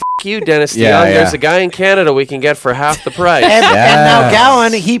like, "F you, Dennis Yeah, DeYoung. yeah. There's a guy in Canada we can get for half the price." And now Yes.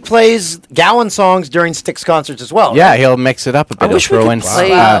 Gowan, he plays Gowan songs during Styx concerts as well. Yeah, he'll mix it up a bit. I wish He'll we throw could in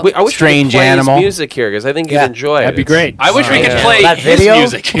play. uh, I wish strange we could play animal. his music here because I think Yeah. you'd enjoy it. That'd be It's- great. I wish we could Yeah. play That his video?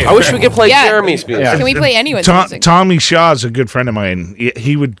 music here. I wish we could play Yeah. Jeremy's music. Can we play anyone's music? Tommy Shaw's a good friend of mine.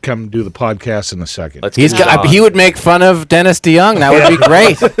 He would come do the podcast in a second. Let's He's get got, on. he would make fun of Dennis DeYoung. That would be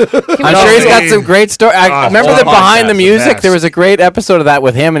great. I'm sure he's got some great story. I remember that behind the music, there was a great episode of that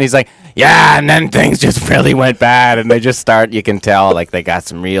with him, and he's like, "Yeah," and then things just really went bad, and they just start. You can tell like they got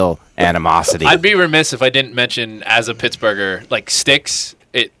some real animosity. I'd be remiss if I didn't mention, as a Pittsburgher, like Styx.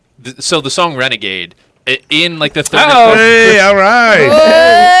 So the song "Renegade" in like the third. Oh. Hey, all right.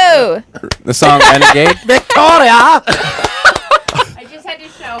 Whoa! The song "Renegade." Victoria. I just had to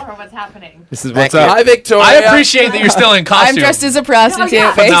show her what's happening. This is what's Thank up. Hi, Victoria. I appreciate that you're still in costume. I'm dressed as a prostitute,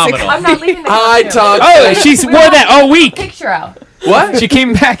 yeah. basically. Phenomenal. I'm not leaving the Hi, costume. Tom. Oh, she wore that all week. Picture out. What? She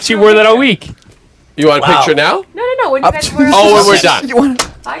came back. She wore that all week. You want a picture now? No. When you guys were. Oh, when we're done.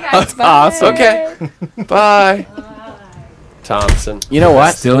 Bye, guys. Bye. Awesome. Okay. Bye. Thompson. You know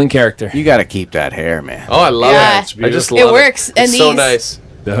what? Still in character. You got to keep that hair, man. Oh, I love Yeah. it. I just It love it. works, and It's so these- nice.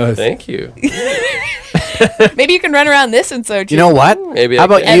 Does. Thank you. Maybe you can run around this and so too. You know what? Maybe How I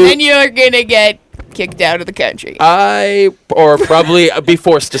about can. And you? then you're gonna get kicked out of the country. Or probably be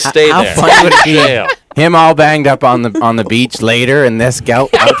forced to stay How there. funny would it be? Jail. Him all banged up on the beach later in this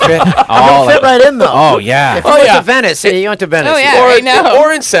gout outfit. All Fit right in though. Oh yeah. If you went to Venice, you went to Venice. Oh, yeah. Or, I know.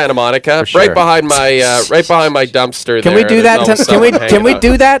 or in Santa Monica, For right sure. behind my dumpster. Can there, we do and that? there's always Can we someone can we hanging out.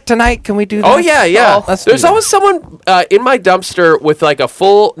 do that tonight? Can we do that? Oh yeah, yeah. Oh. Let's do There's that. always someone in my dumpster with like a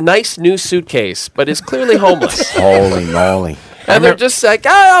full, nice new suitcase, but is clearly homeless. Holy moly. And they're just like,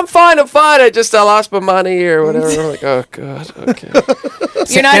 I'm fine. I lost my money or whatever. I'm like, oh god, okay.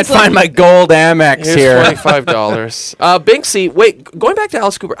 You're not Can't supposed- find my gold Amex Here's here. $25. Binksy, wait, going back to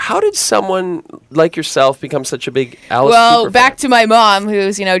Alice Cooper, how did someone like yourself become such a big Alice Well, Cooper back to my mom,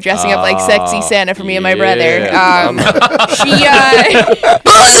 who's dressing up like sexy Santa for me and my brother.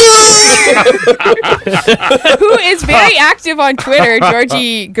 Who is very active on Twitter,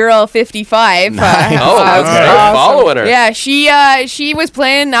 Georgie Girl 55. Oh, that's great. Following her. Yeah, she was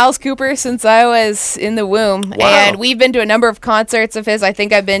playing Alice Cooper since I was in the womb, and we've been to a number of concerts of his. I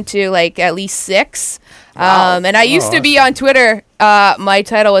think I've been to like at least 6. And I used to be on Twitter. My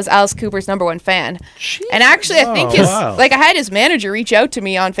title was Alice Cooper's #1 fan. And actually, I think I had his manager reach out to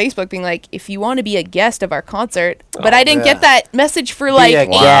me on Facebook, being like, "If you want to be a guest of our concert," but I didn't get that message for like. a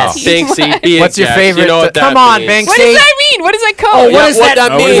guest. 18 months. Binksy, be a What's your guest. favorite- You know what that Come on, means. Binksy. What does that mean? What is that called? Yeah, is what that-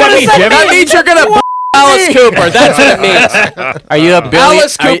 that means? what does that mean? That means you're gonna Alice Cooper. That's what it means. Are you a billion?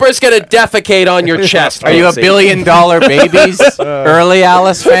 Alice Cooper's gonna defecate on your chest. Are you a Binksy. $1 billion babies early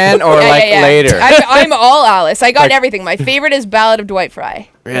Alice fan or like later? I'm all Alice. I got everything. My favorite is Ballad of Dwight Fry.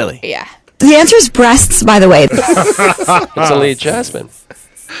 Really? Yeah. The answer is breasts, by the way. It's a Lee Jasmine.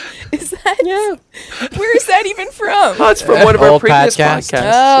 Is that? Yeah. Where is that even from? Oh, it's from one of our Old previous podcast. podcasts.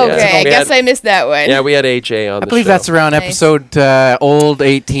 Oh, Yeah. okay. I We guess had- I missed that one. Yeah, we had AJ on the I believe show. that's around Nice. episode old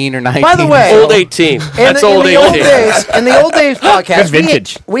 18 or 19. By the way, Old 18. That's old 18. In the old days podcast, Good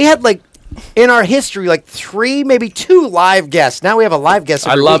vintage. we had like in our history like 3, maybe 2 live guests. Now we have a live guest.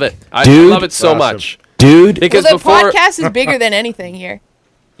 I every love week. it. I Dude. love it so much. dude. Because well, the before podcast is bigger than anything here.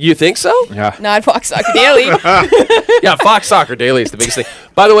 you think so? Yeah. Not Fox Soccer Daily. Yeah, Fox Soccer Daily is the biggest thing.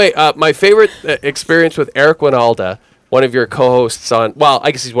 By the way, my favorite experience with Eric Winalda, one of your co-hosts on, well, I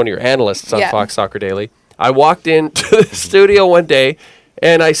guess he's one of your analysts on Yeah. Fox Soccer Daily. I walked into the studio one day,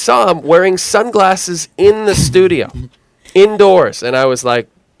 and I saw him wearing sunglasses in the studio, indoors, and I was like,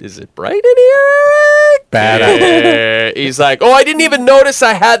 "Is it bright in here, Eric?" Bad. He's like, "Oh, I didn't even notice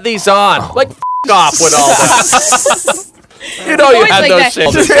I had these on." Like, f*** off, Winalda. You know you Always had like those that.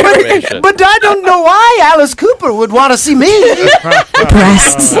 shapes of information. But I don't know why Alice Cooper would want to see me.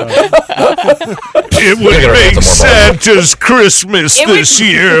 Breasts. It would make Santa's Christmas this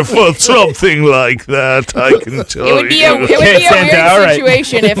year for something like that, I can tell It would be a, you. it would be a Santa, all weird right.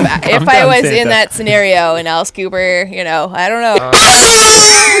 situation if I done, was Santa. in that scenario and Alice Cooper, I don't know.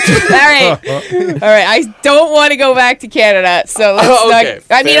 All right. I don't want to go back to Canada, so let's Okay,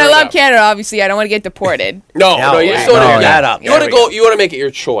 not. I mean, fair I love enough. Canada. Obviously, I don't want to get deported. No, you yeah. still want No, to that up. You want to go. You want to make it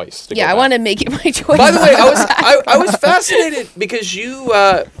your choice. To Yeah, go I back. want to make it my choice. By the way, I was fascinated because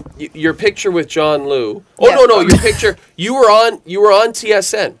your picture with John Liu. Oh Yeah. no, your picture. You were on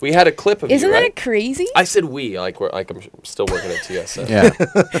TSN. We had a clip of Isn't you. that Right? crazy? I said we I'm still working at TSN. Yeah.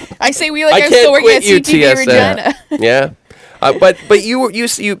 I say we I like I'm can't still working at quit you, CTV TSN. Regina. Yeah. But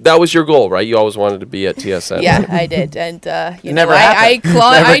you that was your goal, right? You always wanted to be at TSN. Yeah, I did, and never I happened.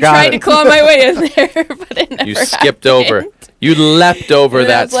 Never got tried it. to claw my way in there, but it never You skipped happened. over. You leapt over And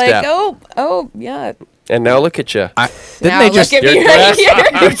I that was like, step. oh yeah. And now look at you. Didn't Now they look just? at me You're right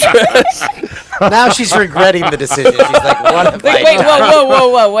dressed- here. Now she's regretting the decision. She's like, what have I Wait, done?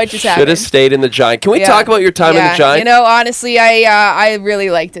 whoa! What just Should happened? have stayed in the Giant. Can we Yeah. talk about your time in the Giant? Honestly, I really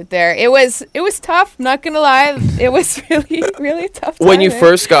liked it there. It was tough. Not gonna lie, it was really a tough. Time When you there.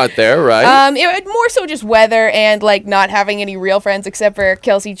 first got there, right? It more so just weather and like not having any real friends except for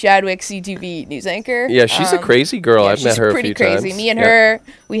Kelsey Chadwick, CTV news anchor. Yeah, she's a crazy girl. I've met her a pretty few crazy. times. Me and Yeah. her,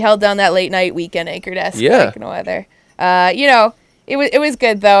 we held down that late night weekend anchor desk. Yeah. Like no other. It was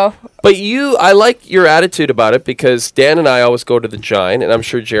good though. But I like your attitude about it because Dan and I always go to the Giant, and I'm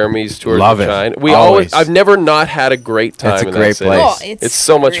sure Jeremy's toured Love the it. Giant. We Always. I've never not had a great time. It's a in great that city. place. Oh, It's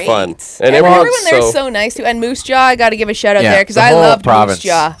so much great. fun, And everyone's everyone there's so nice too. And Moose Jaw, I got to give a shout out Yeah, there because the I whole love province. Moose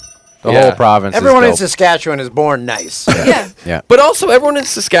Jaw. The Yeah. whole province. Everyone in is dope. Saskatchewan is born nice. Yeah. But also, everyone in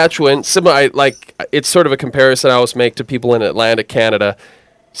Saskatchewan, similar. It's sort of a comparison I always make to people in Atlantic Canada.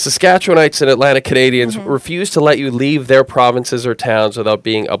 Saskatchewanites and Atlantic Canadians refuse to let you leave their provinces or towns without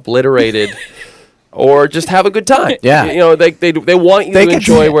being obliterated or just have a good time. Yeah. They want you to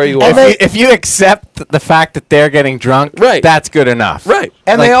enjoy where you are. If you accept the fact that they're getting drunk, Right. that's good enough. Right.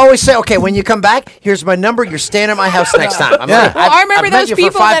 And Like- they always say, okay, when you come back, here's my number. You're staying at my house next time. I'm Yeah. like, Well, I remember I've met those you for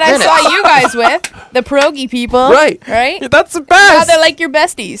people 5 that minutes. I saw you guys with, the pierogi people. Right. Right? That's the Now best. they're like your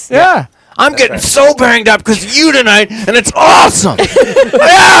besties. Yeah. I'm getting so banged up because of you tonight, and it's awesome.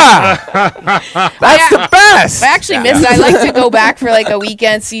 Yeah. That's the best. I actually miss it. I like to go back for like a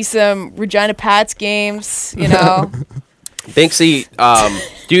weekend, see some Regina Pats games, Binksy,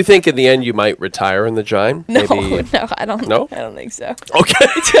 do you think in the end you might retire in the Giant? No, Maybe. no, I don't. No? I don't think so. Okay.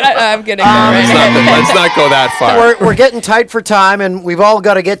 I'm kidding. Let's not go that far. We're getting tight for time, and we've all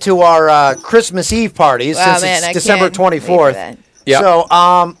got to get to our Christmas Eve parties Wow, since man, I it's December can't wait for 24th. that. Yeah.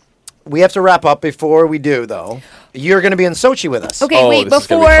 So we have to wrap up before we do, though. You're going to be in Sochi with us. Okay, Oh, wait. this is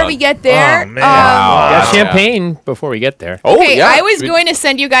gonna be Before fun. we get there, Oh, man. Got champagne before we get there. Oh, okay, yeah. I was going to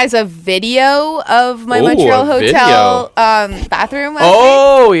send you guys a video of my Ooh, Montreal a hotel bathroom. last night.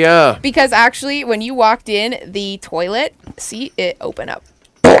 Oh, yeah. Because actually, when you walked in, the toilet seat it opened up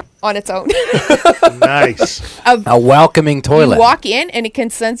on its own. Nice. A welcoming toilet. You walk in and it can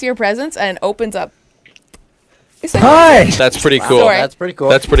sense your presence and opens up. It's like, Hi. That's pretty cool. Sorry. That's pretty cool.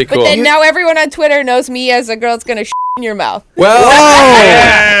 That's pretty But cool. then now everyone on Twitter knows me as a girl that's gonna in your mouth. Well,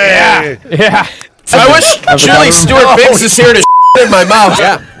 Yeah. I wish Julie Stewart-Binks is here to in my mouth.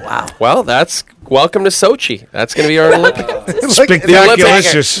 Yeah. Wow. Well, that's welcome to Sochi. That's going to be our Olympic.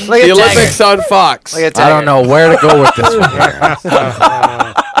 Spectaculous. Look at The Taggart. Olympics on Fox. Look at I don't Taggart. know where to go with this one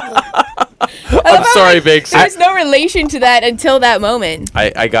here. I'm sorry, Binks. There's no relation to that until that moment.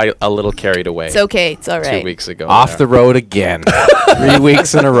 I got a little carried away It's okay. It's all 2 right. weeks ago. Off the road again. 3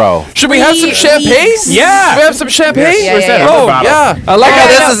 weeks in a row. Should we have some 3 champagne? weeks. Yeah. Should we have some champagne? Yeah, yeah, yeah. Oh, yeah. I like how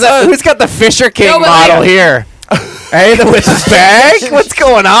Yeah, this is who's got the Fisher King No, but model like- here? Hey, with his bag? What's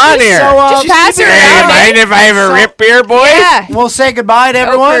going on here? So, Just pass it Hey, around. mind if I have a rip beer, boys? Yeah. we'll say goodbye to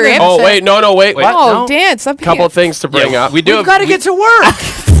everyone. for it. and- Oh, wait. No, wait. Oh, No. Dan, stop being Couple of things to bring up. We do We've have, got to get to work.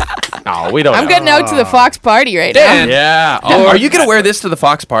 No, we don't I'm have. getting out to the Fox party right Dan. Yeah. Oh, are you going to wear this to the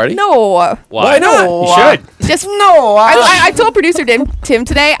Fox party? now. No. Why not? No, You should. Just no. I told producer Tim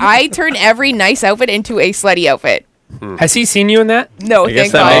today I turn every nice outfit into a slutty outfit. Has he seen you in that? No, I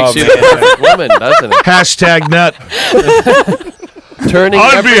guess thank that God. makes you the perfect woman, doesn't it? Hashtag nut. Turning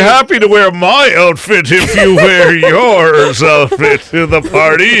I'd be happy to wear my outfit if you wear yours outfit to the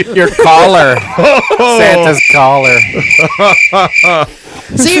party. Your collar. Santa's collar.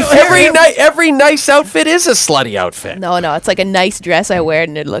 See, every nice outfit is a slutty outfit. No, it's like a nice dress I wear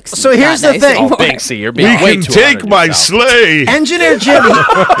and it looks. So here's not the nice thing. anymore. Banksy, you're being We way can too take hard on my yourself. sleigh. Engineer Jim,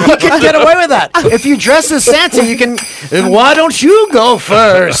 he can get away with that. If you dress as Santa, you can. Why don't you go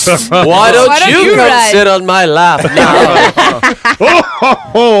first? Why don't you come ride? sit on my lap now?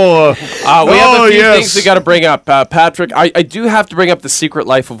 We have a few things we got to bring up. Patrick, I do have to bring up the Secret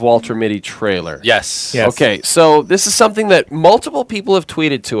Life of Walter Mitty trailer. Yes. Okay, so this is something that multiple people have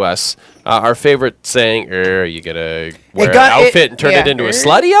tweeted to us. Our favorite saying, you gotta wear an outfit and turn it into a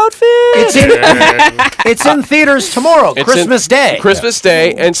slutty outfit? It's in theaters tomorrow, Christmas Day. Christmas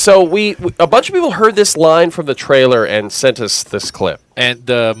Day, and so we a bunch of people heard this line from the trailer and sent us this clip. And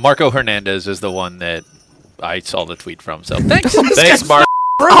Marco Hernandez is the one that I saw the tweet from. So thanks. Thanks, Mark.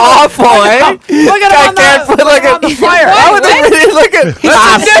 Awful, eh? Look at him on the fire. How would they really look at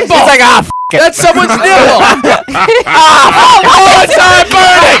that's a nipple? It's like, that's someone's nipple. It's not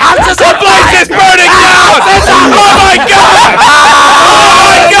burning. The place is burning down. Oh my God.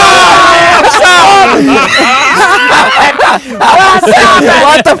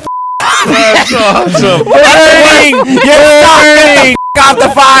 What the That's awesome. burning? Get off the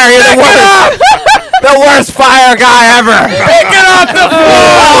fire. You're the worst. The worst fire guy ever. Pick it off the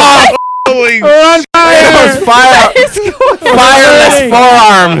floor. Fireless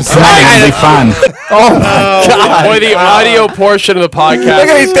forearms. That'd be fun. Oh my God. Boy, the audio portion of the podcast. Look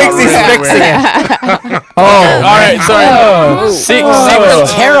at he thinks he's fixing it. All right, sorry. Secret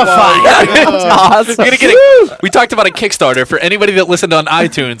terrifying. That's awesome. We talked about a Kickstarter. For anybody that listened on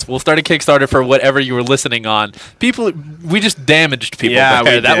iTunes, we'll start a Kickstarter for whatever you were listening on. We just damaged people. Yeah,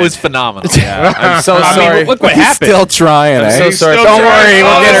 there. we That did. was phenomenal. Yeah, I'm so sorry. Look what happened. Still trying, I'm eh? so sorry. still Don't trying. worry,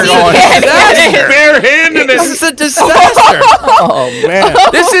 we'll get her going. Barehanded This it. is a disaster. Oh man.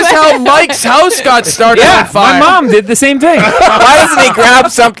 This is how Mike's house got started on My fire. mom did the same thing. Why doesn't he grab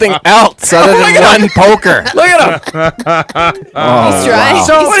something else other than one poker? Look at him. He's trying.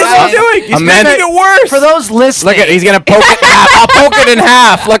 So What is he doing? He's meant- making it worse. For those listening, Look at he's gonna poke it in half. I'll poke it in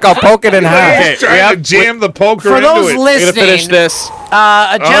half. Look, I'll poke it in half. He's trying to jam the poker for into those it. We're gonna listening, finish this.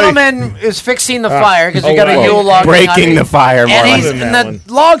 a gentleman is fixing the fire because we got a wow. Yule log Breaking the fire, more and, like. he's, More than and that the one.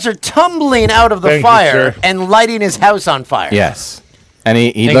 logs are tumbling out of the Thank you, fire sir. and lighting his house on fire. Yes. And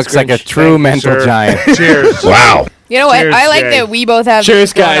he Thanks, looks like a Grinch. true mental Sir. giant. Cheers. Wow. You know what? Cheers, I like Jay. that we both have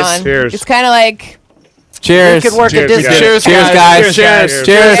Cheers, this going guys. on. Cheers. It's kind of like Cheers. We could work a Cheers, distance. guys. Cheers, guys. Cheers.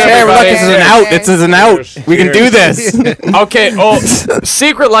 Cheers. Hey, look, this is an out. This is an out. Cheers. We can do this. Okay.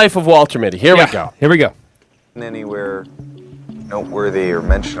 Secret Life of Walter Mitty. Here we go. Here we go. Anywhere noteworthy or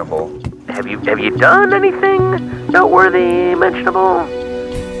mentionable. Have you done anything noteworthy, mentionable?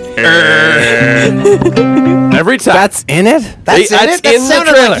 Every time. That's in it? That's in it? That in the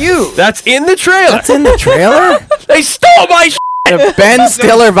sounded trailer. like you. That's in the trailer. That's in the trailer? They stole my The Ben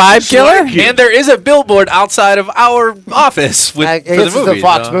Stiller vibe killer? And there is a billboard outside of our office with, I for the guess it's movie. the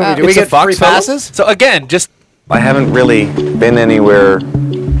Fox movie. Do we It's a get Fox free film? passes? So again, just I haven't really been anywhere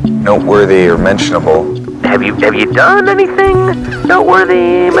noteworthy or mentionable. Have you done anything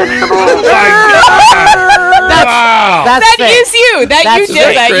noteworthy, mentionable? That's that fake. is you. That That's you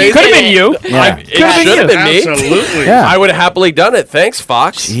did. That crazy. you Could have did been it. you. Yeah. It should have been me. Absolutely. Yeah. I would have happily done it. Thanks,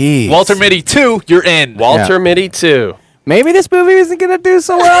 Fox. Jeez. Walter Mitty 2, you're in. Walter Mitty 2. Maybe this movie isn't going to do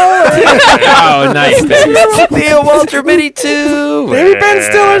so well. Oh, nice. The Walter Mitty 2. Maybe Ben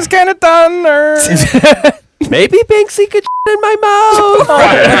Stiller's kind of done. Or Maybe Banksy could in my mouth.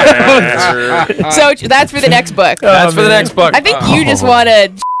 So that's for the next book. That's for the next book. I think you just want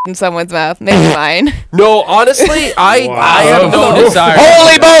to in someone's mouth. Maybe mine. No, honestly, I have no desire.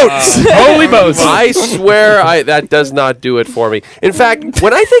 Holy boats! Holy boats. I swear that does not do it for me. In fact,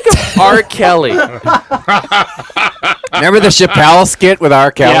 when I think of R. Kelly, Remember the Chappelle skit with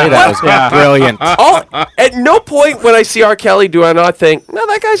R. Kelly? That was brilliant. at no point when I see R. Kelly do I not think, no,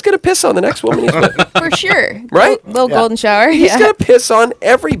 that guy's going to piss on the next woman he's with. For sure. Right? Little golden shower. He's going to piss on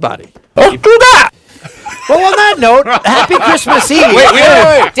everybody. Don't do that! Well, on that note, happy Christmas Eve.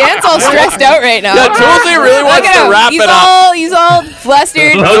 Wait. Dan's all stressed out right now. Yeah, Toolsy really wants Look at to him. wrap it up. He's all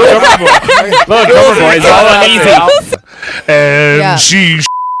flustered. Look, Overboy's all uneasy. And she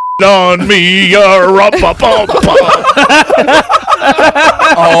on me. Oh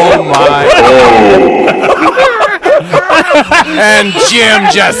my. And Jim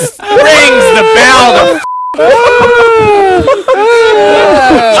just rings the bell.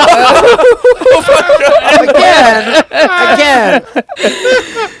 Again.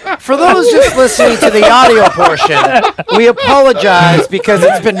 For those just listening to the audio portion, we apologize because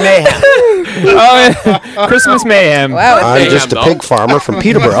it's been mayhem. Christmas mayhem. Wow. I'm just a pig farmer from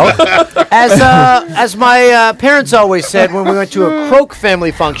Peterborough. As my parents always said when we went to a Croak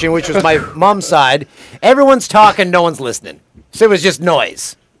family function, which was my mom's side, everyone's talking, no one's listening. So it was just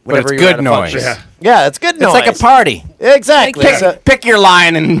noise. But it's good noise. Yeah, it's good noise. It's like a party. Exactly. Pick your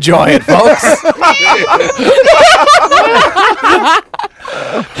line and enjoy it, folks.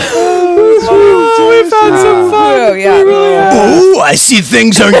 We found some fun. Oh, yeah. Oh, I see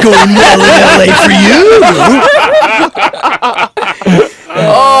things aren't going well in LA for you.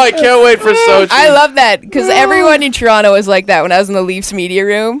 Oh, I can't wait for Sochi. I love that because everyone in Toronto was like that when I was in the Leafs media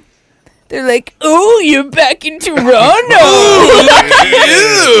room. They're like, "Oh, you're back in Toronto. Oh, look at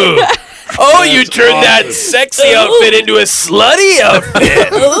you. Oh, you turned that sexy outfit into a slutty outfit.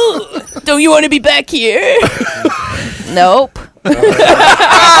 Oh, don't you want to be back here?" Nope. Oh,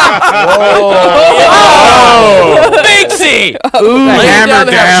 Binksy! Hammer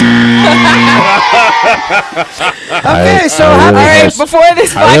down. Okay, so all right, before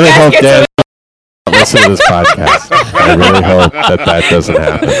this podcast gets listen to this podcast. I really hope that doesn't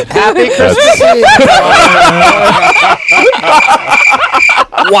happen. Happy Christmas Eve.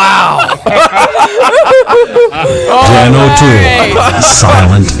 Wow. Dan O'Toole,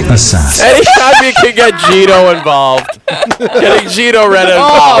 silent assassin. Anytime you can get Gino involved. Getting Gino ready.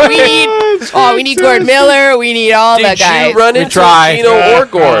 We need Gord Miller. We need all the guys. Did you run into Gino or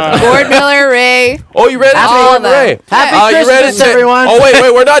Gord? Gord Miller, Ray. Oh, you ran into Gord and Ray. Happy Christmas, everyone. Oh, wait,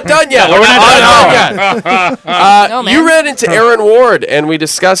 we're not done yet. We're not done yet. No, man. You ran into Aaron Ward, and we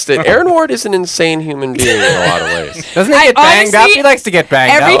discussed it. Aaron Ward is an insane human being in a lot of ways. Doesn't he get banged up? He likes to get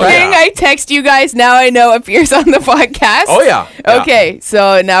banged up. Everything I text you guys now I know appears on the podcast. Oh, yeah. Okay,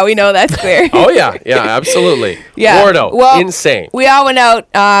 so now we know that's clear. Oh, yeah. Yeah, absolutely. Yeah. Gordo, well, insane. We all went out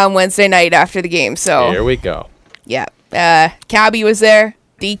Wednesday night after the game, so. Here we go. Yeah. Cabby was there.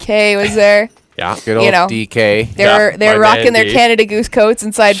 DK was there. Yeah. Good old DK. They're rocking their Canada Goose coats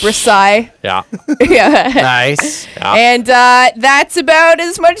inside Versailles. Yeah. Yeah. Nice. Yeah. And that's about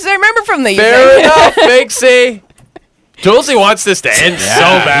as much as I remember from the Fair evening. enough, Binksy. Tulsi wants this to end so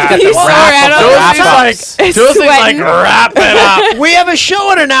bad. He's so Tulsi's like, wrap it up. We have a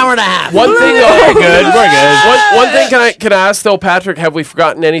show in an hour and a half. One thing, though, We're good. One thing can I ask though, Patrick? Have we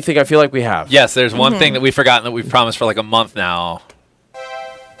forgotten anything? I feel like we have. Yes, there's one thing that we've forgotten that we've promised for like a month now.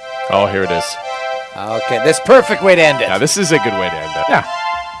 Oh, here it is. Okay, this perfect way to end it. Yeah, this is a good way to end it. Yeah.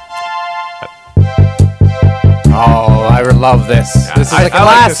 Oh, I would love this. Yeah, This is a I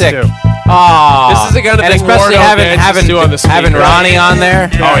classic. like this too. Oh, This is the kind of and thing especially Wardo having dances to on the speaker. having Ronnie on there.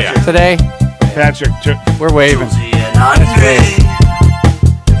 Oh, yeah. Today, Patrick, we're waving.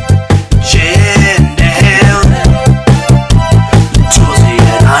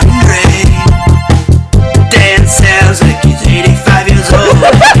 Dan sounds like he's 85 years old.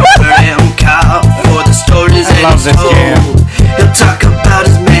 I love this jam. He'll talk about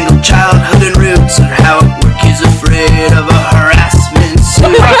his mangled childhood and roots, and how at work he's afraid of a harassment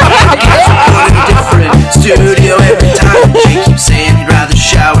suit. Different studio every time. Jay keeps saying he'd rather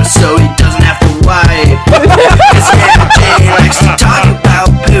shower so he doesn't have to wipe. Cause Jay likes to talk about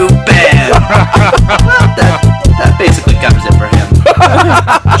poop and that basically covers it for him.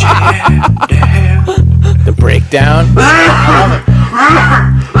 The breakdown.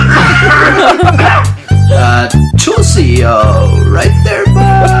 Tulsi, right there,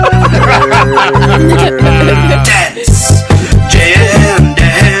 bud. Dance, jam,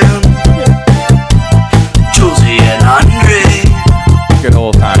 Tulsi and Andre. Good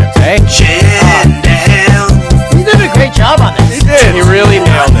old times, eh? Jam, You did a great job on this. He did. He really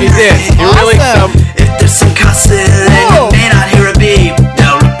nailed it. He did. He really If there's some cussing and you may not hear a beep,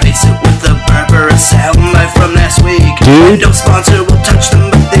 they'll replace it with a Berbera soundbite from last week. Dude. No sponsor will touch them,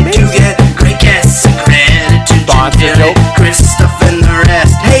 but they do get great guests and credit to Jim Kelly, Christoph, and the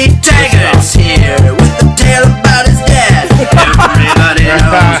rest. Hey, Taggart's here with a tale about his dad. Everybody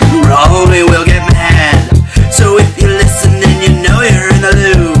knows Romy will get mad. So if you listen, then you know you're in the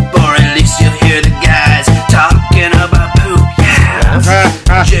loop, or at least you'll hear the guys talking about poop.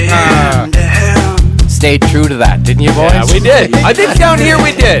 Yeah. Jam down. Stayed true to that, didn't you, boys? Yeah, we did. I think down here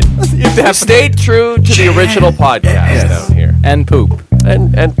we did. We stayed true to the original podcast down here. And poop.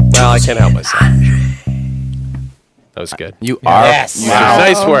 And well, I can't help myself. That was good. You are. Yes. Wow.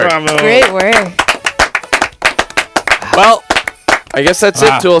 Nice work. Bravo. Great work. Well, I guess that's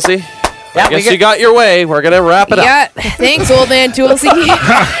it, Tulsi. I guess you got your way. We're going to wrap it up. Yeah, thanks, old man Tulsi.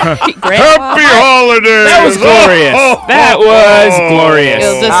 Happy holidays! That was glorious. That was glorious.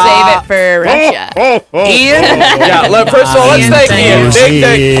 We'll just save it for Russia. Ian? Yeah, first of all, let's thank Ian. Big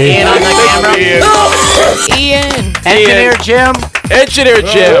thank Ian on the camera. Ian. Engineer Jim. Engineer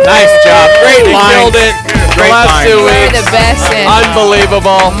Jim. Nice job. Great killed it. Great the last line. 2 You're weeks. the best.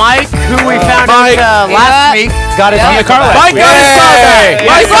 Unbelievable. Mike, who we found out last week, got his Yeah. in the car last Mike week. got his car back.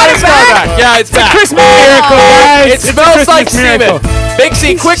 Mike got his car back. Yeah, it's back. Christmas miracle, guys. It It's a smells Christmas like miracle. semen. Big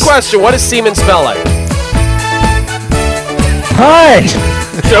C, quick question. What does semen smell like? Hi.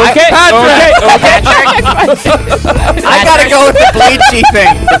 Okay. I gotta go with the bleachy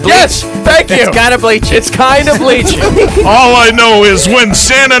thing. Yes, thank you. It's kind of bleachy. It's kind of bleachy. All I know is when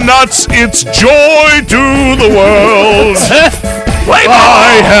Santa nuts, it's joy to the world.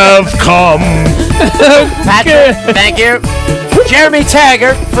 I have come. Patrick, thank you. Jeremy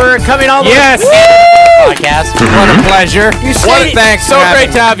Taggart for coming all the way Yes. to the podcast. What a pleasure. You What, stayed, thanks. So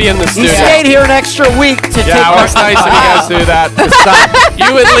great to have you in the you studio. stayed here an extra week to take Yeah, it was our nice of you guys to do that.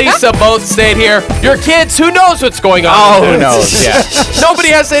 You and Lisa both stayed here. Your kids, who knows what's going on? Oh, with who them? knows? Yeah. Nobody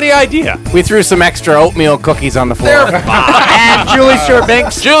has any idea. We threw some extra oatmeal cookies on the floor. They're fine. And Julie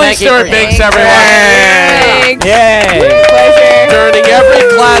Stewart-Binks. Julie Thank you for- Stewart-Binks, everyone. Thanks. Yay. Pleasure. Turning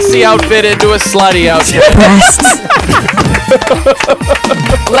every classy outfit into a slutty outfit.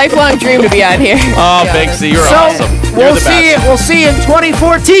 Lifelong dream to be on here. Oh, Binksy, you're So awesome. You're we'll the see. best. We'll see you in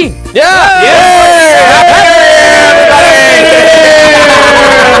 2014. Yeah.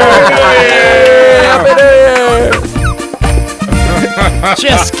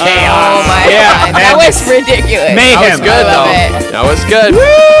 Just chaos. Oh my god, that was ridiculous. That was good, I love though. it. That was good.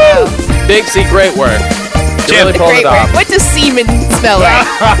 Binksy, great work. You really pulled Great it off. work. What does semen smell like?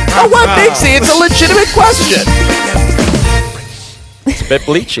 Oh, what, Binksy? It's a legitimate question. It's a bit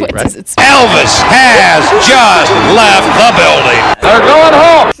bleachy, What right? does it smell? Elvis has just left the building. They're going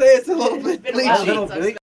home. Say it's a little bit bleachy.